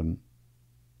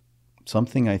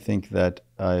 Something I think that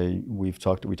we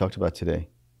talked about today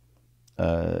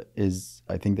is,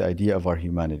 I think, the idea of our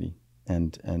humanity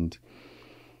and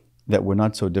that we're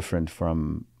not so different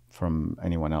from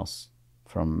anyone else.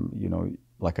 From, you know,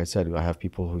 like I said, I have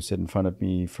people who sit in front of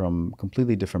me from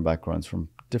completely different backgrounds, from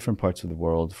different parts of the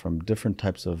world, from different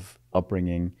types of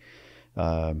upbringing,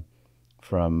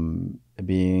 from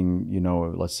being, you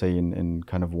know, let's say in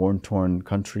kind of war-torn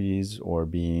countries, or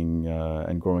being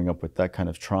and growing up with that kind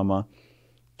of trauma,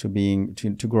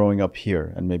 to growing up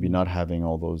here and maybe not having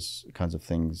all those kinds of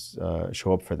things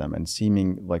show up for them, and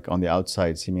seeming like on the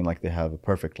outside, seeming like they have a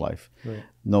perfect life, Right.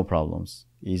 No problems,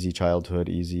 easy childhood,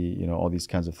 easy, you know, all these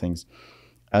kinds of things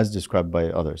as described by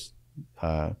others.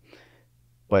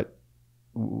 But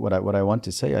what I want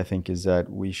to say, I think, is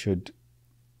that we should,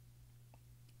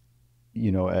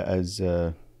 you know,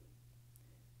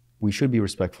 we should be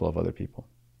respectful of other people.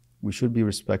 We should be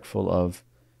respectful of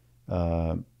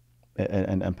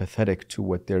and empathetic to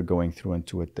what they're going through and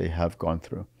to what they have gone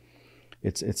through.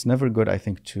 It's never good, I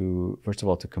think, to, first of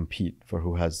all, to compete for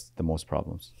who has the most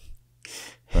problems,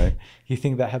 right? You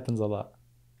think that happens a lot?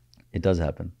 It does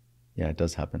happen. Yeah, it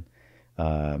does happen.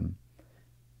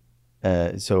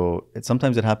 So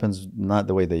sometimes it happens not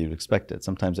the way that you'd expect it.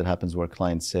 Sometimes it happens where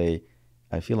clients say,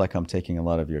 "I feel like I'm taking a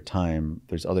lot of your time.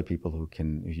 There's other people who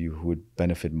would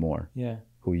benefit more. Yeah.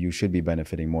 Who you should be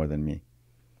benefiting more than me."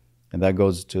 And that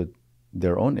goes to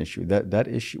their own issue. That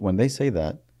issue, when they say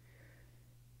that,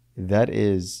 that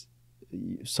is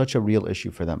such a real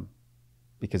issue for them,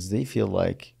 because they feel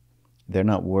like they're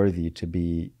not worthy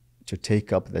to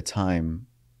take up the time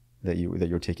that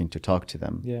you're taking to talk to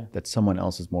them. Yeah. That someone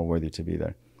else is more worthy to be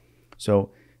there.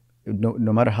 So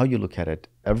no matter how you look at it,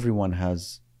 everyone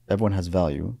has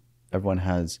value. Everyone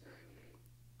has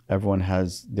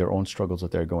their own struggles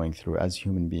that they're going through as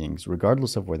human beings,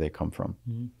 regardless of where they come from.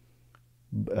 Mm-hmm.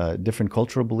 Different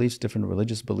cultural beliefs, different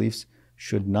religious beliefs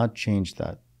should not change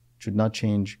that. Should not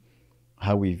change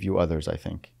how we view others. I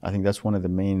think that's one of the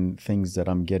main things that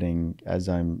I'm getting as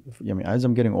I'm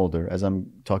getting older, as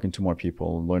I'm talking to more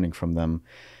people, learning from them,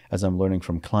 as I'm learning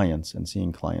from clients and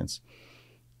seeing clients,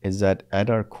 is that at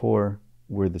our core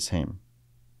we're the same.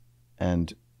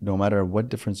 And no matter what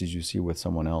differences you see with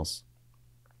someone else,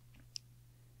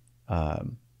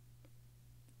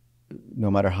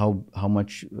 no matter how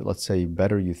much, let's say,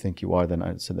 better you think you are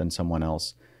than someone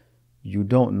else, you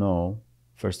don't know.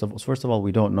 First of all,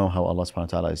 we don't know how Allah subhanahu wa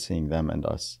ta'ala is seeing them and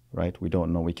us, right? We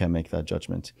don't know. We can't make that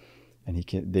judgment. And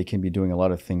they can be doing a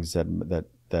lot of things that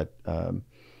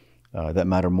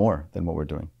matter more than what we're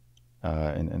doing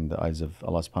in the eyes of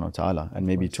Allah subhanahu wa ta'ala, and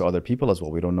maybe to other people as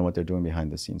well. We don't know what they're doing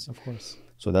behind the scenes. Of course.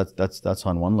 So that's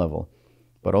on one level,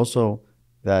 but also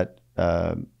that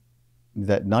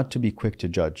not to be quick to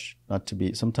judge, not to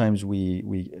be. Sometimes we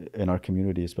in our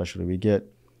community especially, we get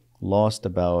lost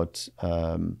about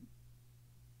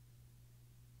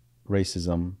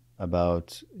racism,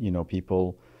 about, you know,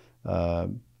 people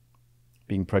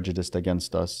being prejudiced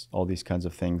against us, all these kinds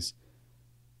of things.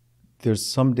 There's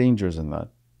some dangers in that.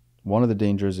 One of the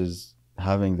dangers is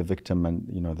having the victim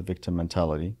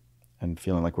mentality, and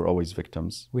feeling like we're always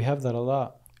victims. We have that a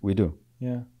lot. We do.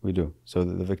 Yeah. We do. So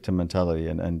the victim mentality,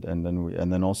 and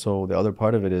then also the other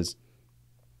part of it is,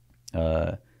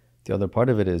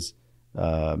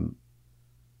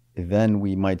 then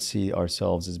we might see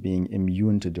ourselves as being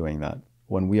immune to doing that.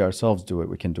 When we ourselves do it,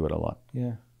 we can do it a lot.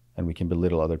 Yeah. And we can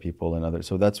belittle other people and others.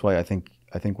 So that's why I think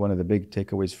one of the big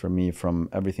takeaways for me from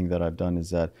everything that I've done is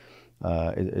that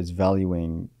is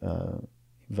valuing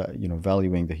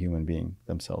valuing the human being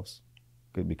themselves,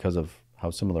 because of how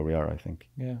similar we are, I think.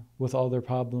 Yeah. With all their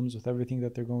problems, with everything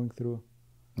that they're going through.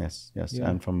 Yes. Yeah.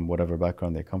 And from whatever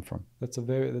background they come from. That's a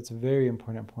very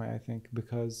important point, I think,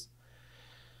 because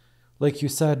like you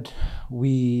said,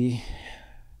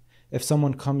 if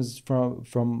someone comes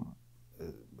from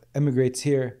immigrates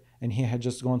here and he had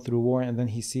just gone through war, and then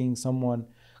he's seeing someone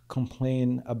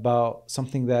complain about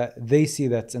something that they see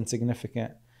that's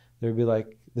insignificant, they'll be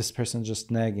like, this person's just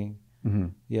nagging. Mm-hmm.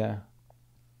 Yeah.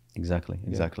 Exactly.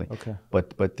 Yeah. Okay.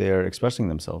 But they're expressing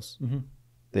themselves. Mm-hmm.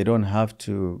 They don't have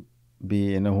to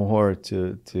be in a war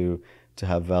to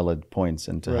have valid points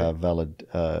and to have valid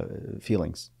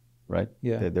feelings, right?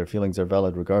 Yeah. Their feelings are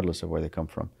valid regardless of where they come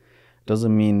from.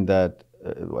 Doesn't mean that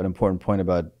an important point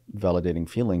about validating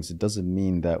feelings, it doesn't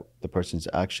mean that the person's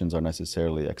actions are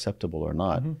necessarily acceptable or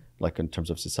not, like in terms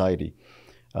of society.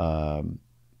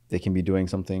 They can be doing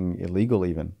something illegal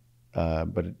even,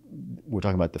 but we're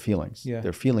talking about the feelings. Yeah.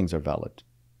 Their feelings are valid.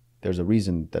 There's a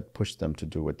reason that pushed them to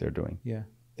do what they're doing. Yeah.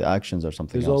 The actions are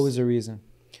something There's else. always a reason.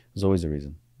 There's always a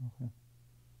reason. Okay.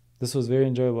 This was very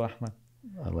enjoyable, Ahmed.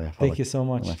 Allah Thank you so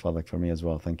much. Allah for me as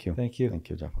well. Thank you. Thank you. Thank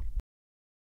you, Jafar.